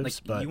perspectives.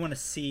 Like but you want to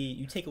see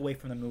you take away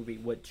from the movie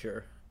what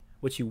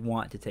you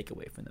want to take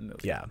away from the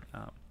movie. yeah,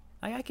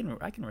 I can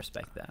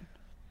respect that.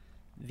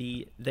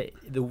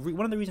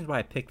 One of the reasons why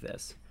I picked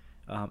this,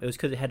 it was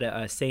because it had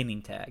a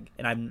seinen tag,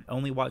 and I've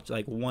only watched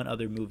like one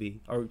other movie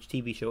or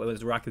TV show. It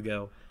was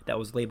Rakugo that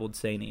was labeled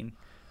seinen,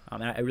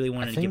 and I really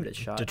wanted to give it a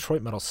shot.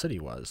 Detroit Metal City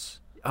was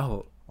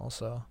Oh,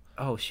 also,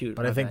 oh shoot!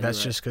 but I think that's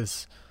you're right. just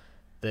because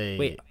they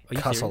Wait, are you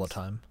cuss all the serious?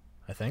 time.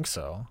 I think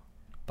so,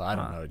 but I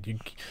don't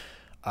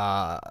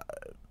Huh. know.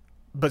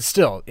 But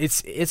still,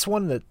 it's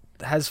one that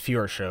has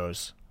fewer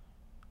shows,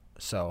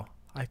 so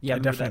I Yeah, I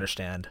remember definitely that.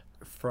 understand.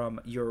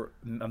 From your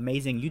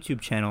amazing YouTube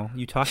channel,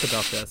 you talk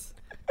about this.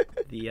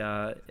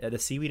 The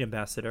Seaweed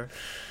Ambassador.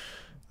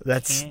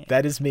 Can't-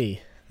 That is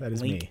me. That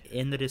is Link me.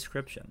 in the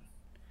description.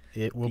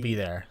 It will be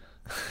there.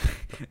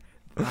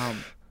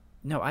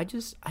 No, I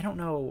don't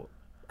know.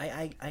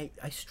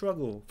 I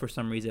struggle for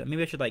some reason.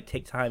 Maybe I should like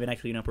take time and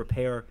actually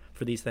prepare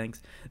for these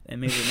things,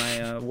 and maybe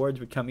my words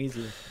would come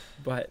easier.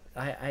 But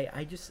I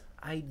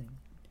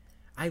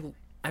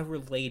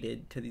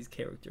related to these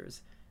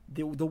characters.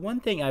 The one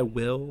thing I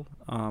will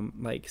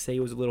like say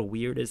was a little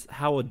weird is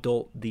how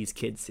adult these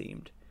kids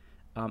seemed,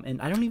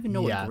 and I don't even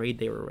know Yeah. what grade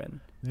they were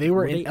in. They were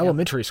Were in they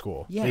elementary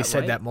school. Yeah, they said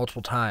right? that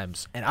multiple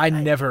times, and I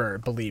never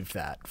believed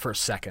that for a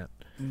second.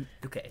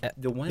 Okay,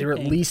 the one They were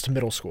thing, at least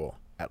middle school.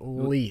 At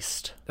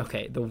least.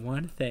 okay, the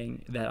one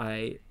thing that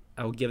I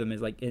will give them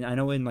is like, and I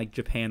know in like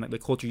Japan, like the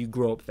culture, you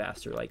grow up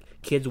faster. Like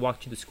kids walk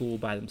to the school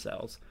by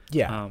themselves.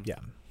 Yeah, yeah.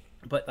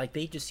 But like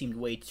they just seemed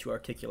way too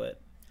articulate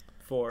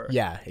for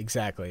Yeah,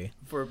 exactly.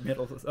 for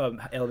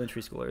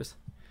elementary schoolers.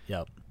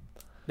 Yep.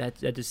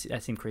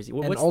 That seemed crazy.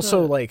 And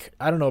also, like,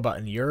 I don't know about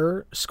in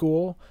your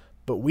school,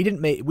 but we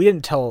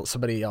didn't tell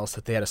somebody else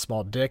that they had a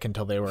small dick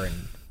until they were in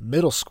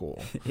middle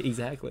school.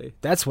 exactly.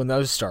 That's when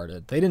those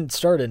started. They didn't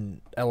start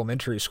in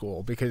elementary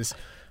school because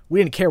we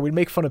didn't care. We'd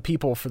make fun of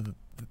people for the.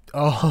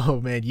 Oh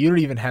man, you don't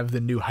even have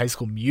the new High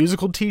School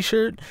Musical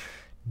T-shirt,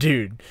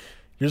 dude.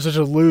 You're such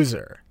a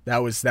loser. That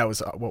was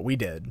what we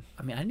did.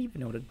 I mean, I didn't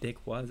even know what a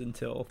dick was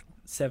until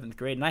 7th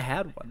grade, and I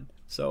had one.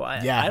 So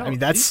I Yeah, I mean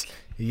that's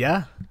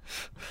yeah.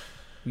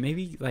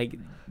 maybe like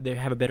they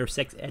have a better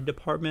sex ed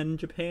department in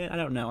Japan. I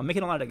don't know. I'm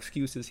making a lot of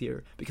excuses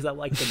here because I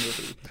like the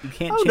movie. You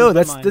can't. Oh change no, my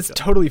that's mind, that's so-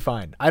 totally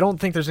fine. I don't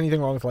think there's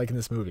anything wrong with liking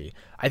this movie.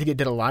 I think it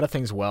did a lot of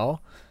things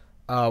well.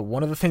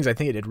 One of the things I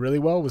think it did really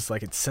well was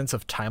like its sense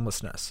of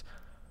timelessness.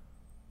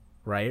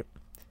 Right?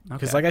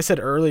 Because Okay. like I said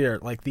earlier,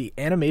 like the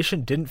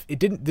animation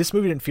this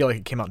movie didn't feel like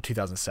it came out in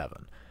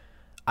 2007.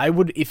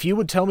 If you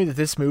would tell me that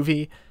this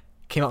movie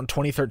came out in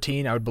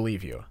 2013, I would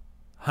believe you.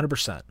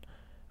 100%.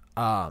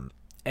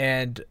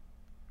 And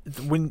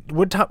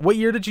what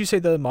year did you say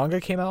the manga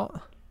came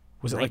out?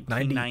 Was it like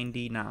 90?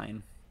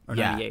 1999 or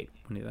Yeah. 98?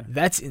 One either.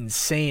 That's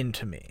insane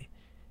to me.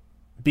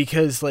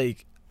 Because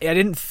like I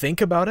didn't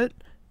think about it,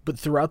 but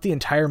throughout the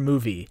entire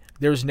movie,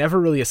 there was never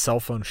really a cell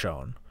phone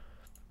shown.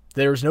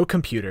 There was no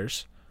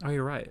computers. Oh,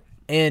 you're right.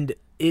 And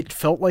it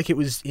felt like it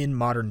was in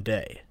modern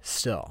day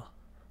still.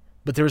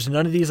 But there was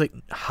none of these like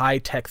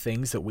high-tech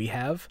things that we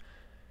have.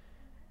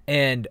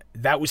 And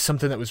that was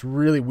something that was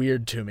really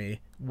weird to me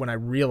when I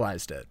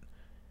realized it.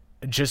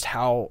 Just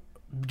how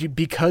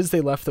because they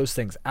left those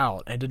things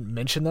out and didn't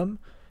mention them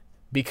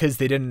because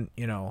they didn't,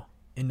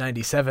 in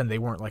 97 they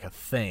weren't like a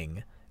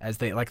thing as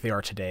they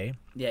are today.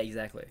 Yeah,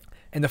 exactly.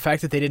 And the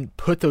fact that they didn't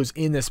put those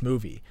in this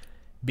movie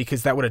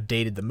because that would have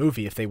dated the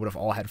movie if they would have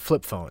all had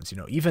flip phones,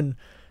 even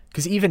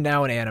because even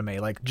now in anime,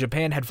 like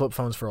Japan had flip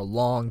phones for a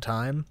long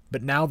time,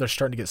 but now they're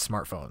starting to get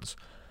smartphones.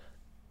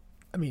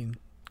 I mean,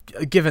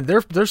 given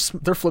their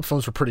flip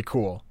phones were pretty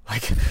cool.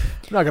 Like, I'm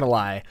not gonna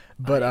lie,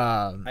 but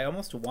I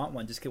almost want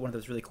one. Just get one of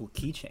those really cool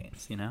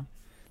keychains.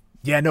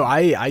 yeah, no,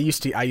 I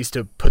used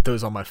to put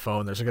those on my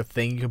phone. There's like a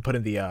thing you can put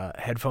in the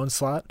headphone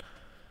slot.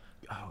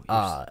 Oh,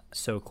 you're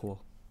so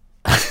cool.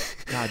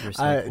 God, you're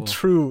so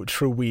cool.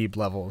 True weeb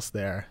levels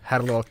there.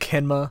 Had a little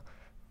Kenma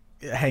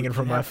hanging Did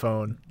from you my have-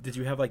 phone. Did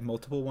you have like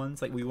multiple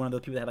ones? Like were you one of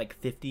those people that had like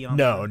 50 on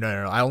No, there? no,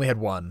 no, no. I only had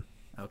one.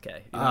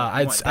 Okay.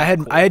 I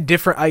had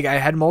different. I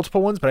had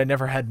multiple ones, but I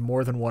never had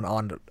more than one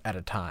on at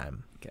a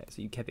time. Okay,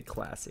 so you kept it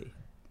classy.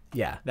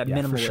 Yeah, That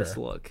yeah, for minimalist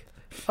sure. look.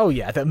 Oh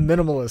yeah, that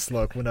minimalist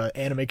look when an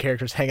anime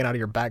character's hanging out of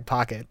your back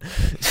pocket.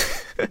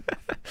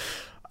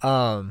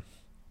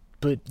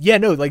 But yeah,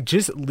 no, like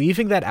just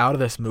leaving that out of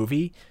this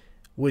movie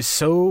was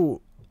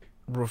so.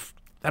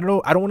 I don't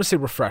know. I don't want to say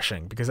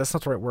refreshing because that's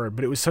not the right word,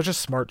 but it was such a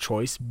smart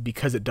choice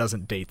because it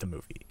doesn't date the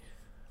movie.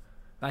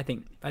 I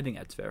think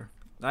that's fair.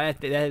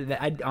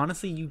 I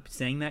honestly, you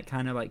saying that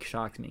kind of like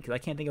shocked me because I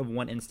can't think of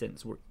one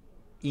instance where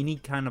any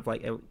kind of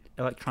like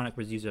electronic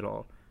was used at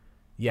all.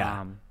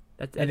 Yeah,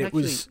 That's and it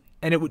actually, was,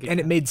 and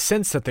it made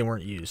sense that they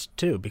weren't used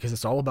too because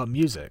it's all about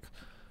music.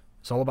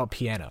 It's all about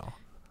piano.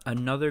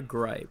 another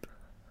gripe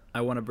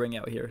I want to bring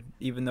out here,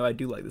 even though I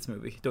do like this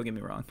movie. Don't get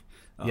me wrong.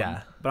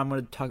 Yeah. But I'm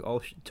going to talk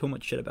too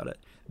much shit about it.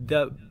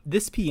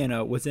 This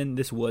piano was in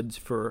this woods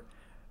for,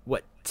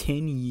 what,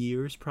 10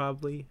 years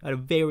probably? A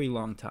very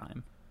long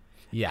time.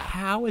 Yeah.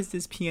 How is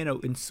this piano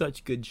in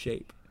such good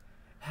shape?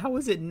 How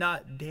is it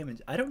not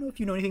damaged? I don't know if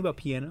you know anything about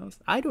pianos.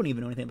 I don't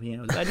even know anything about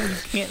pianos. I know you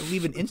can't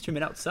leave an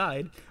instrument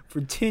outside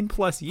for 10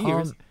 plus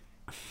years.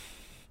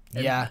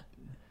 Yeah.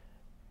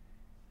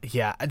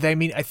 Yeah, I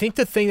mean, I think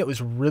the thing that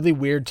was really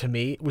weird to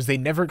me was they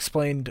never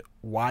explained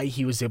why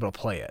he was able to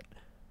play it.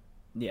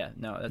 Yeah,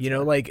 no, that's You know,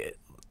 fair. like,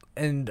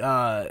 and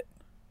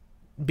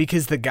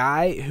because the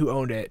guy who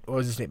owned it, what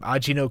was his name?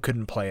 Ajino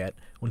couldn't play it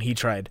when he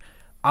tried.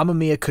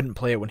 Amamiya couldn't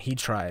play it when he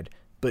tried,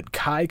 but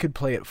Kai could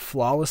play it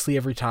flawlessly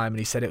every time, and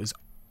he said it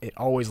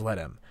always let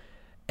him.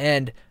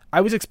 And I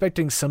was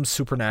expecting some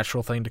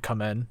supernatural thing to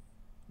come in,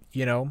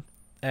 you know,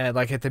 and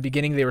like at the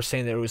beginning they were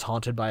saying that it was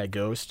haunted by a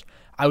ghost.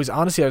 I was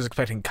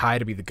expecting Kai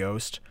to be the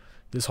ghost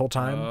this whole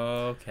time.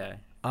 Okay.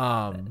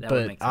 But would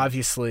make sense.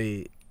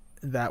 obviously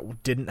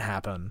that didn't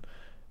happen.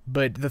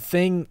 But the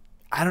thing,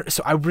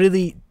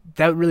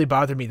 that really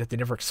bothered me that they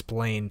never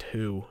explained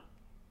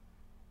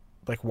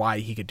why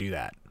he could do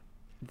that.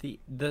 They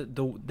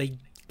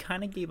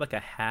kind of gave like a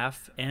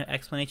half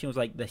explanation. It was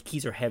like the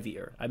keys are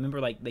heavier. I remember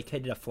like they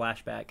did a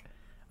flashback.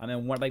 I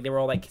mean, they were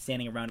all like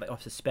standing around like, oh,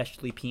 it's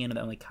especially piano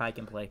that only Kai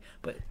can play.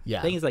 But Yeah.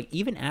 the thing is, like,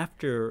 even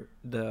after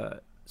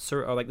the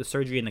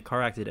surgery and the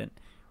car accident,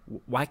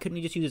 why couldn't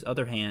he just use his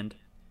other hand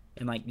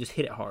and like just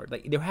hit it hard?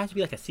 Like there has to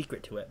be like a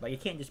secret to it. Like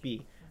it can't just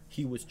be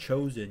he was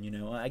chosen. You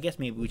know, I guess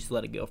maybe we just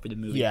let it go for the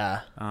movie.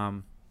 Yeah.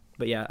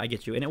 But yeah, I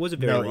get you. And it was a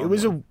very No, long it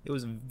was one. It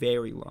was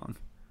very long.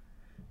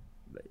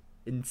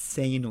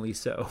 Insanely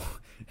so.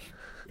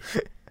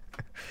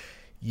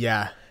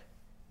 Yeah.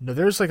 No,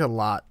 there's like a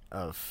lot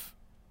of,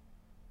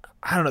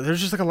 I don't know, there's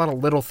just like a lot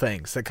of little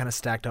things that kind of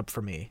stacked up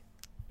for me.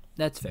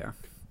 That's fair.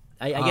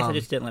 I guess I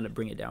just didn't let it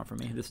bring it down for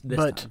me this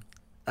But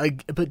time.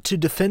 but to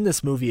defend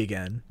this movie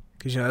again,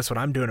 because that's what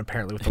I'm doing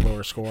apparently with the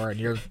lower score, and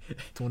you're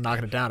the one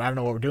knocking it down. I don't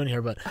know what we're doing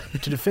here, but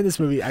to defend this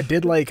movie, I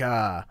did like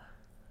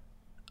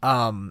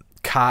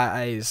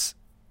Kai's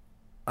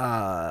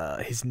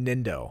his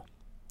Nindo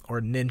or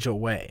Ninja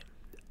Way.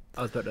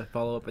 I was about to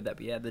follow up with that,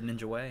 but yeah, the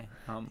Ninja Way.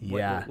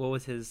 Yeah. What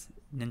was his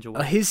Ninja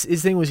Way? His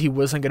thing was he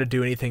wasn't going to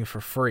do anything for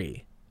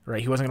free,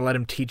 right? He wasn't going to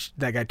let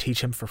that guy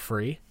teach him for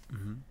free,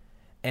 Mm-hmm.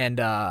 and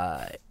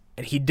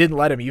he didn't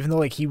let him, even though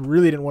like he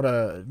really didn't want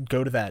to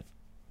go to that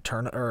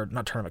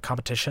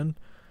competition.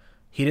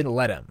 He didn't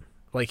let him.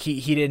 Like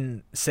he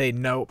didn't say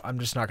nope, I'm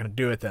just not going to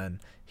do it.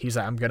 Then he's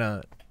like, I'm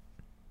gonna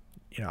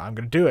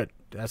do it.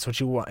 That's what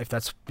you want. If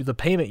that's the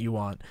payment you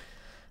want,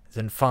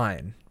 then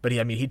fine. But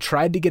he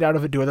tried to get out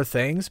of it, do other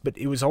things, but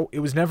it was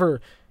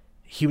never.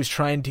 He was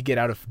trying to get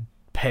out of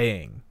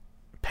payment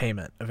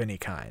of any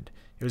kind.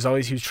 It was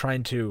always he was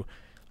trying to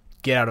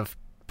get out of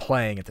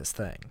playing at this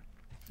thing,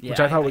 which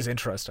I thought was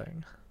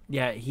interesting.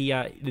 Yeah, he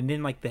and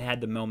then like they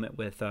had the moment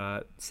with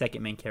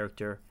second main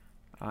character,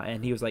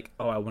 and he was like,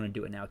 "Oh, I want to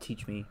do it now.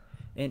 Teach me."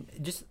 And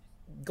just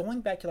going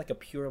back to like a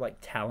pure like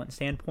talent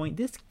standpoint,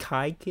 this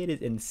Kai kid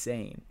is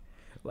insane.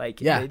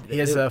 Like Yeah, he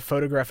has a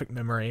photographic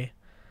memory.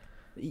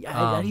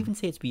 I'd even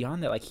say it's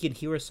beyond that. Like he can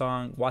hear a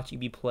song, watch it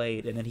be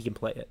played, and then he can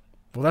play it.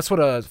 Well, that's what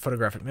a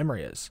photographic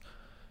memory is.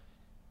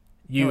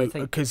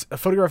 Because like, a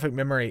photographic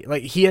memory,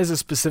 like he has a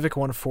specific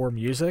one for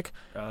music.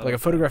 Like a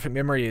photographic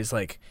memory is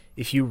like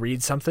if you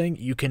read something,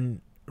 you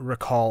can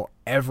recall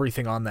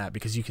everything on that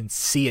because you can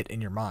see it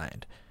in your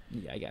mind.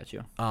 Yeah, I got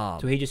you.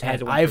 So he just has.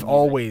 And a one I've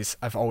for music.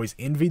 always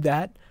envied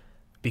that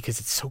because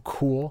it's so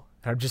cool.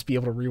 I'd just be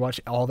able to rewatch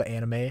all the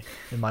anime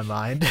in my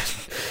mind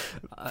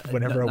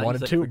whenever I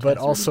wanted to. But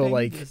also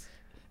like,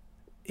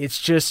 it's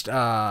just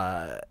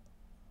I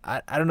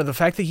don't know, the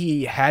fact that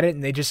he had it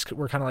and they just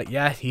were kind of like,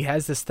 yeah, he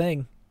has this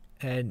thing,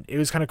 and it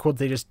was kind of cool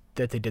that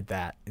they did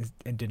that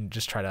and didn't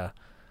just try to.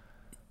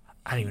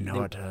 I don't even know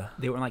what to.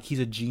 They were like, he's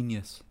a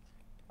genius.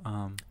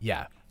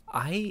 Yeah.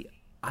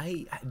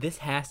 This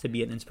has to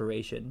be an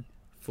inspiration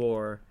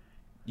for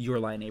Your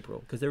Lie in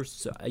April because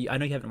I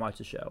know you haven't watched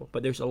the show,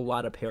 but there's a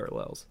lot of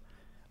parallels.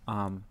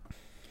 One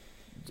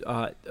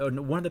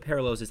of the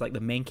parallels is like the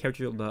main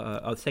character,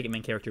 the second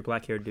main character,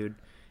 black haired dude,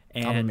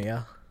 And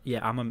Mia.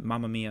 yeah, I'm a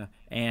Mamma Mia,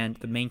 and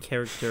the main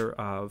character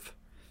of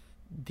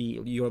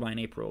the Your Line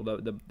April,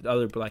 the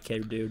other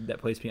black-haired dude that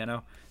plays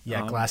piano.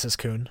 Yeah, Glasses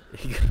Coon.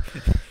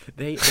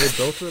 they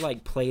both were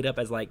like played up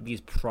as like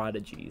these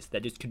prodigies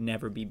that just could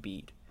never be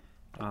beat.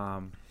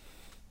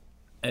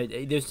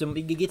 There's some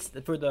it gets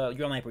for the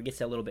Your Line April, it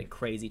gets a little bit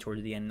crazy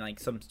towards the end. Like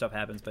some stuff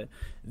happens, but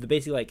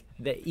basically like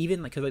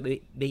even like because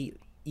like they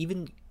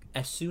even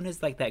as soon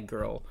as like that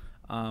girl.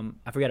 I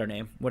forget her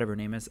name, whatever her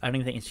name is. I don't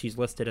even think she's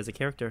listed as a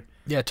character.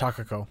 Yeah,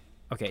 Takako.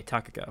 Okay,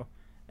 Takako.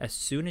 As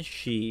soon as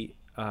she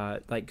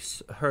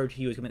heard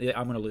he was gonna,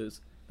 I'm gonna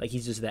lose. Like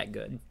he's just that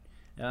good.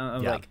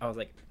 After that, I was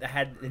like,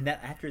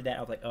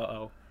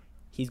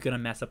 he's gonna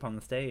mess up on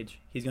the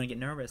stage. He's gonna get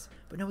nervous,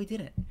 but no, he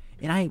didn't.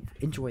 And I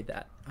enjoyed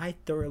that. I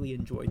thoroughly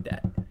enjoyed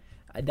that.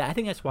 I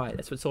think that's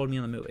what sold me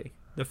on the movie.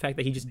 The fact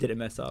that he just didn't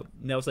mess up.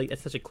 And that was like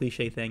that's such a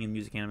cliche thing in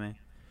music anime.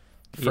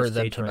 For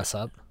them to mess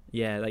up.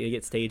 Yeah, like they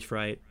get stage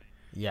fright.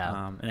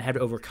 Yeah. And I had to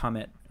overcome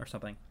it or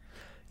something.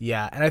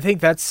 Yeah, and I think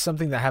that's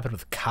something that happened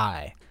with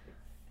Kai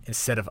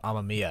instead of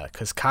Amamiya,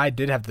 because Kai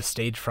did have the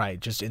stage fright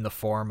just in the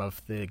form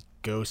of the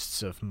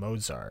ghosts of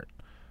Mozart.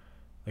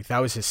 Like that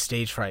was his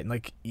stage fright, and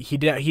like he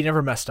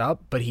never messed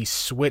up, but he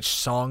switched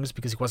songs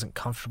because he wasn't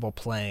comfortable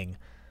playing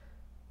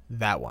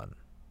that one.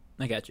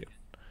 I got you.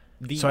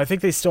 So I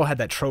think they still had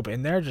that trope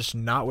in there, just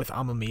not with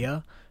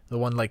Amamiya, the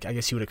one like I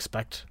guess you would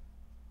expect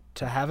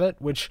to have it,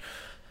 which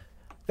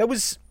that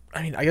was.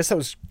 I mean, I guess that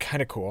was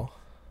kind of cool.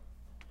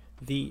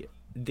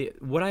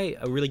 What I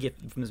really get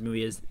from this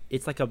movie is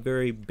it's like a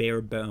very bare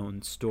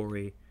bones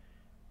story.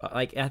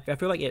 Like I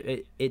feel like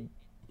if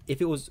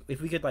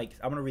we could like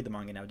I'm gonna read the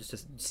manga now just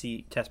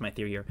to test my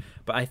theory here.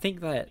 But I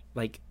think that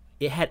like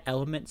it had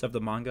elements of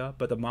the manga,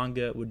 but the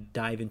manga would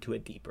dive into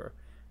it deeper.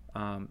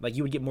 Like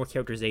you would get more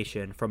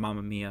characterization from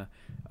Mamma Mia.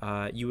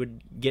 You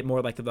would get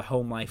more like the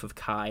home life of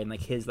Kai and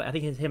like I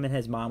think him and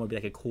his mom would be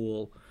like a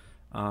cool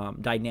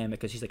dynamic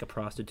because she's like a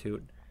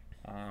prostitute.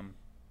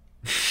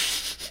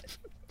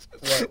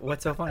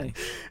 What's so funny?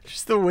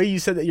 Just the way you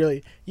said that. You're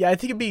like, yeah, I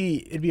think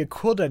it'd be a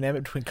cool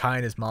dynamic between Kai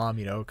and his mom,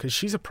 you know, because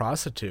she's a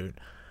prostitute.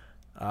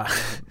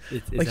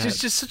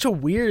 It's just such a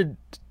weird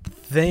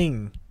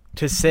thing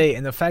to say,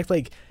 and the fact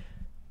like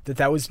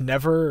that was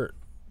never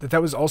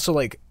that was also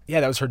like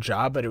that was her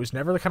job, but it was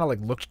never kind of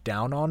like looked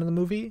down on in the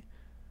movie.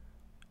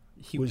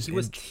 He was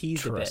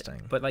teased a bit,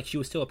 but like she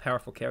was still a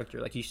powerful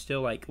character. Like she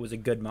still like was a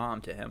good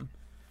mom to him.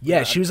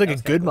 Yeah, she was like a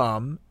good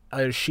mom.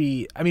 By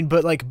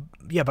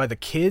the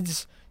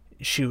kids,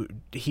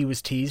 he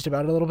was teased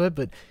about it a little bit,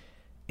 but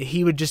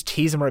he would just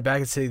tease them right back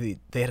and say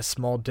they had a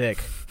small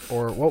dick,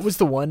 or what was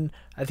the one?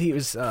 I think it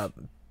was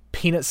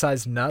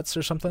peanut-sized nuts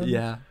or something.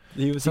 Yeah,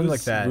 he was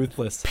like that.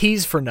 Ruthless.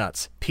 Peas for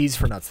nuts.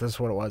 That's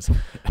what it was.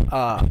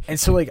 And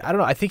so like I don't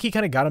know. I think he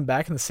kind of got him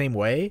back in the same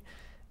way,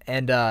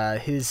 and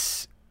by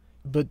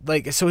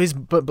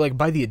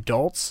the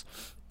adults,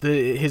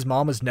 his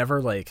mom was never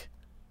like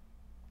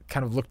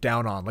kind of looked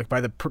down on, like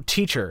by the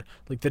teacher,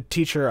 like the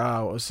teacher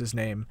what was his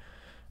name,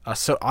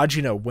 so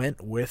Ajino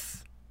went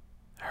with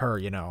her,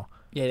 you know.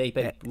 Yeah,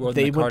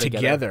 they went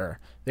together.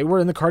 They were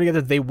in the car together.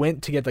 They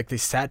went together, like they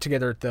sat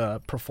together at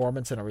the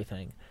performance and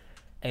everything,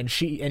 and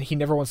he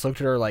never once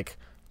looked at her like,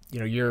 you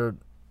know, you're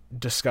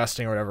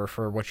disgusting or whatever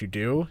for what you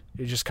do.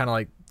 It's just kind of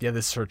like, yeah,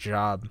 this is her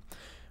job,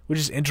 which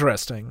is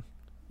interesting.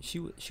 She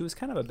was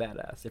kind of a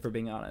badass, if we're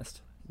being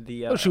honest.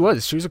 She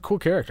was a cool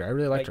character. I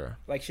really liked her.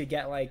 Like she'd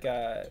get like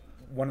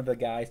one of the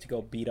guys to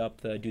go beat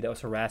up the dude that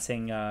was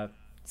harassing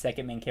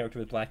second main character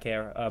with black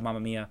hair, Mamma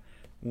Mia,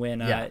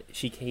 when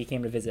he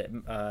came to visit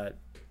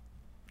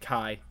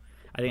Kai.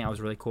 I think that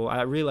was really cool.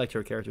 I really liked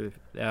her character.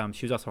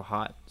 She was also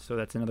hot, so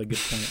that's another good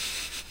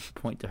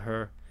point to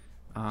her.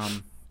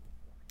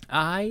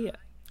 I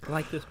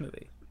like this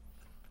movie.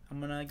 I'm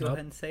gonna go ahead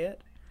and say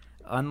it.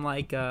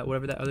 Unlike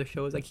whatever that other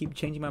show is I keep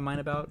changing my mind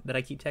about, that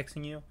I keep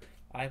texting you,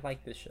 I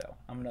like this show.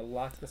 I'm gonna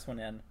lock this one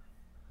in.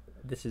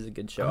 This is a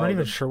good show. I'm not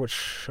even sure what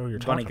show you're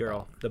talking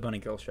about. The Bunny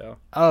Girl show.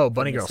 Oh,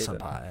 Bunny Girl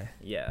Senpai.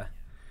 Yeah.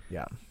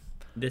 Yeah.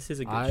 This is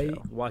a good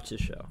show. Watch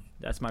this show.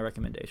 That's my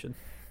recommendation.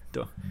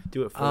 Do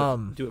it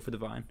for the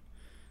Vine.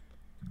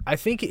 I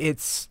think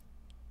it's,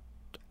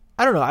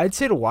 I don't know, I'd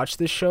say to watch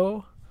this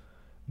show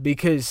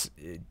because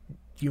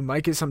you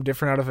might get something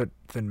different out of it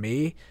than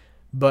me,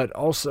 but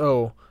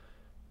also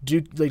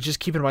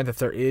just keep in mind that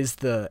there is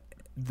the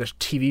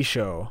TV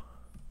show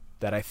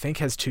that I think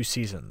has 2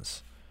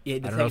 seasons. Yeah,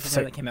 the second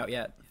season hasn't came out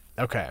yet.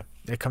 Okay,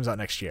 it comes out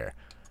next year,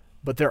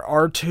 but there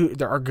are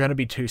going to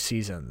be 2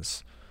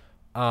 seasons,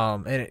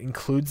 and it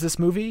includes this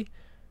movie.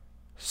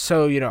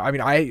 So you know, I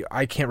mean,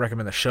 I can't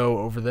recommend the show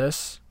over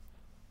this,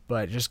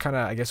 but just kind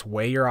of I guess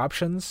weigh your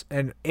options.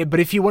 But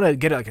if you want to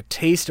get like a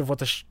taste of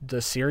what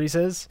the series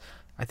is,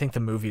 I think the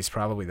movie is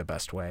probably the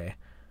best way.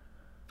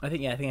 I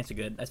think that's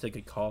a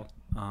good call.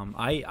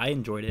 I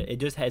enjoyed it. It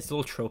just has a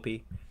little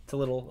tropey. It's a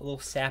little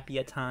sappy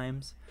at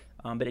times,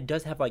 but it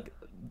does have like,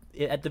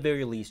 at the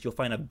very least, you'll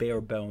find a bare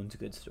bones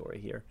good story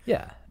here.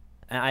 Yeah,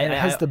 and it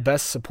has the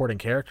best supporting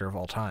character of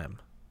all time.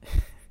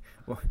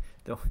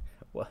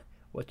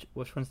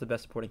 Which one's the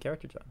best supporting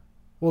character, John?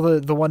 Well,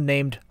 the one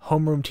named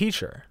homeroom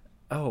teacher.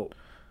 Oh,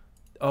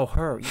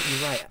 her.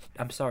 You're right.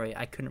 I'm sorry.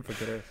 I couldn't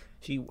forget her.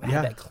 She had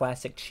Yeah. that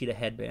classic cheetah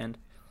headband.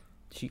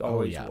 She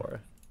always yeah.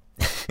 wore.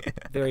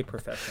 Very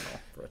professional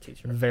for a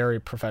teacher. Very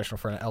professional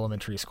for an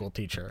elementary school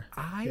teacher.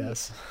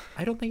 Yes.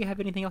 I don't think I have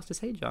anything else to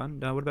say, John.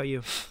 What about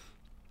you?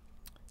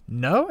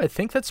 No, I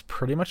think that's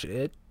pretty much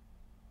it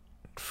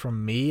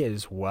from me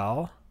as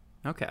well.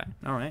 Okay.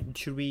 All right.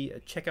 Should we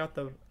check out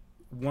the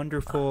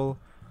wonderful,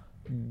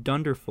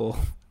 dunderful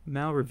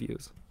Mal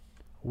reviews?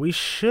 We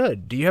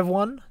should. Do you have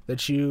one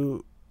that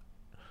you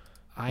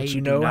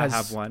do not has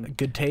have one.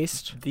 good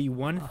taste? The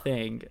one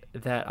thing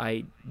that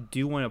I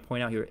do want to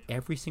point out here: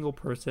 every single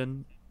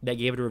person that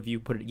gave it a review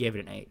gave it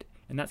an 8,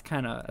 and that's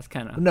kind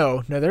of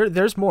No.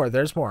 There's more.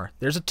 There's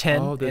a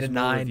 10 and there's a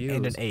more 9 reviews.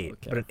 and an 8.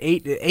 Okay. But an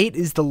 8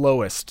 is the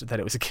lowest that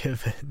it was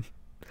given.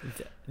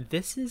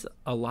 This is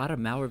a lot of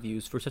Mal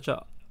reviews for such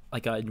a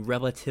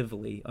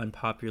relatively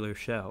unpopular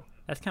show.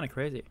 That's kind of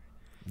crazy.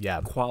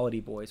 Yeah.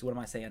 Quality boys. What am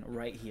I saying?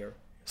 Right here.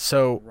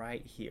 So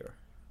Right here.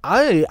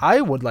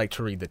 I would like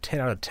to read the 10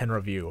 out of 10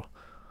 review.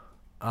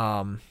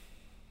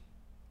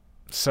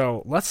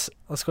 So let's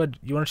go ahead.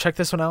 You want to check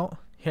this one out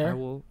here?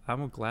 I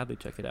will gladly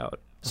check it out.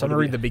 So I'm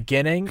gonna read the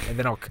beginning and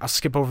then I'll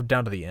skip over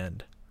down to the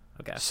end.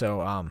 Okay.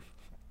 So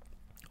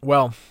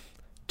well,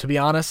 to be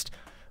honest,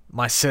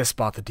 my sis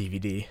bought the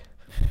DVD.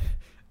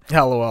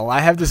 LOL.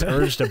 I have this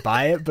urge to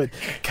buy it, but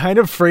kind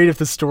of afraid if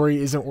the story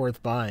isn't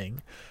worth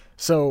buying.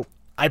 So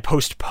I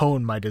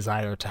postpone my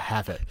desire to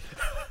have it.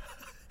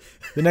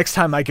 The next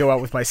time I go out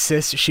with my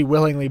sis, she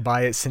willingly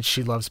buy it since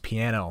she loves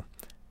piano.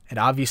 And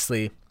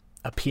obviously,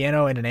 a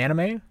piano and an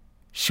anime?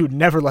 She would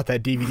never let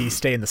that DVD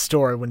stay in the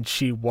store when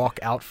she walk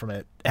out from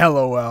it.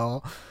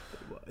 LOL.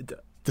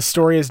 The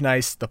story is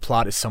nice. The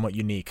plot is somewhat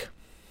unique.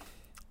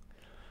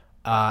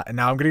 And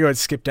now I'm going to go ahead and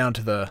skip down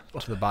to the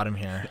bottom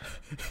here.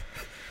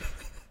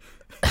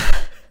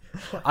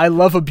 I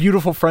love a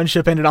beautiful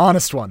friendship and an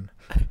honest one.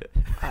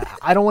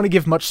 I don't want to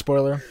give much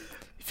spoiler.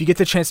 If you get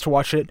the chance to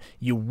watch it,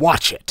 you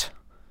watch it.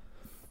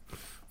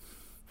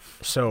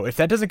 So if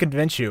that doesn't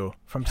convince you,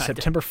 from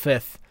September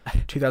 5th,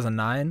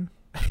 2009,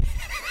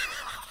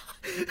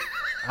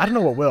 I don't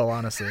know what will,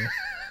 honestly.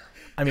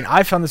 I mean,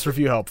 I found this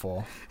review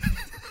helpful.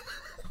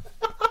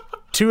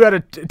 2 out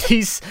of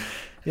these,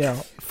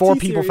 4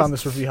 people found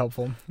this review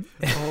helpful.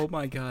 Oh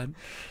my god.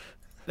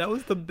 That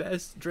was the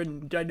best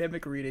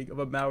dynamic reading of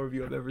a Mal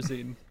review I've ever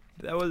seen.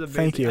 That was amazing.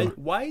 Thank you.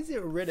 Why is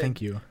it written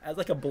Thank you. as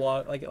like a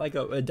blog, like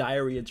a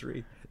diary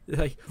entry?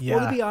 Well,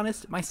 Yeah. to be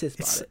honest, my sis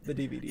bought it, the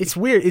DVD. It's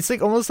weird. It's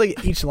like almost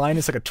like each line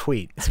is like a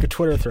tweet. It's like a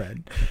Twitter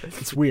thread.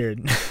 It's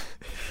weird.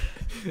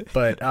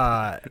 But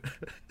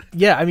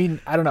yeah, I mean,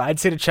 I don't know. I'd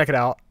say to check it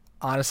out,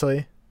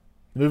 honestly.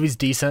 The movie's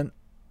decent.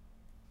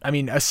 I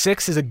mean, a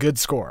 6 is a good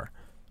score.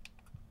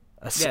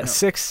 A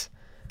 6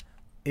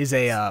 is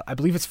I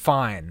believe it's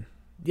fine.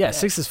 Yeah,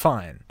 6 is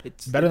fine.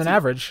 It's better than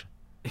average.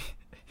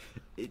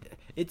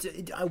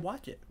 I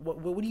watch it.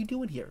 What are you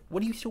doing here?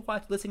 What are you still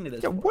listening to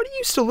this? Yeah, for? what are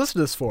you still listening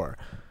to this for?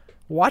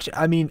 Watch.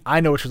 I mean,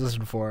 I know what you're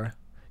listening for.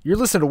 You're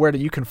listening to where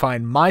you can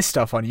find my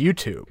stuff on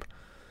YouTube.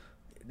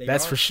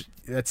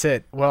 That's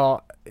it.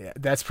 Well,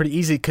 that's pretty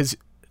easy because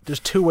there's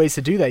 2 ways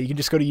to do that. You can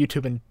just go to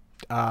YouTube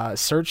and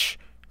search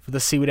for the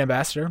Seaweed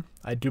Ambassador.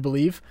 I do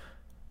believe,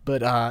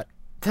 but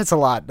that's a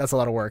lot. That's a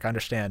lot of work. I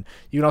understand.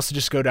 You can also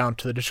just go down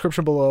to the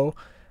description below,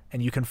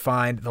 and you can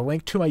find the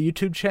link to my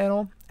YouTube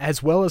channel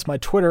as well as my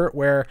Twitter,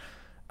 where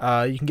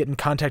you can get in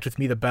contact with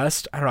me the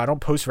best. I don't know. I don't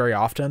post very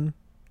often,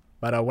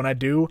 but when I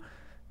do,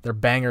 they're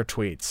banger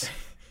tweets.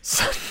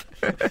 So,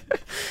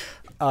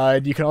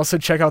 you can also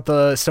check out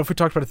the stuff we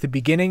talked about at the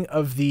beginning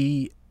of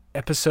the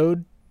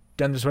episode.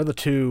 Then there's the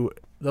 2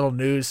 little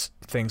news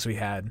things we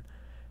had.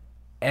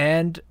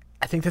 And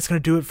I think that's going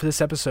to do it for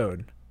this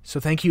episode. So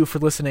thank you for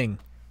listening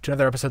to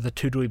another episode of the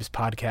Two Dweebs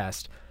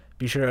podcast.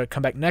 Be sure to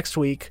come back next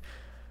week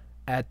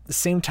at the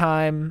same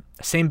time,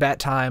 same bat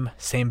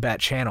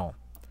channel.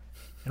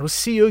 And we'll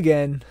see you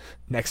again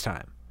next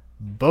time.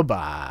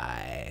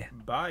 Bye-bye.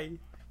 Bye.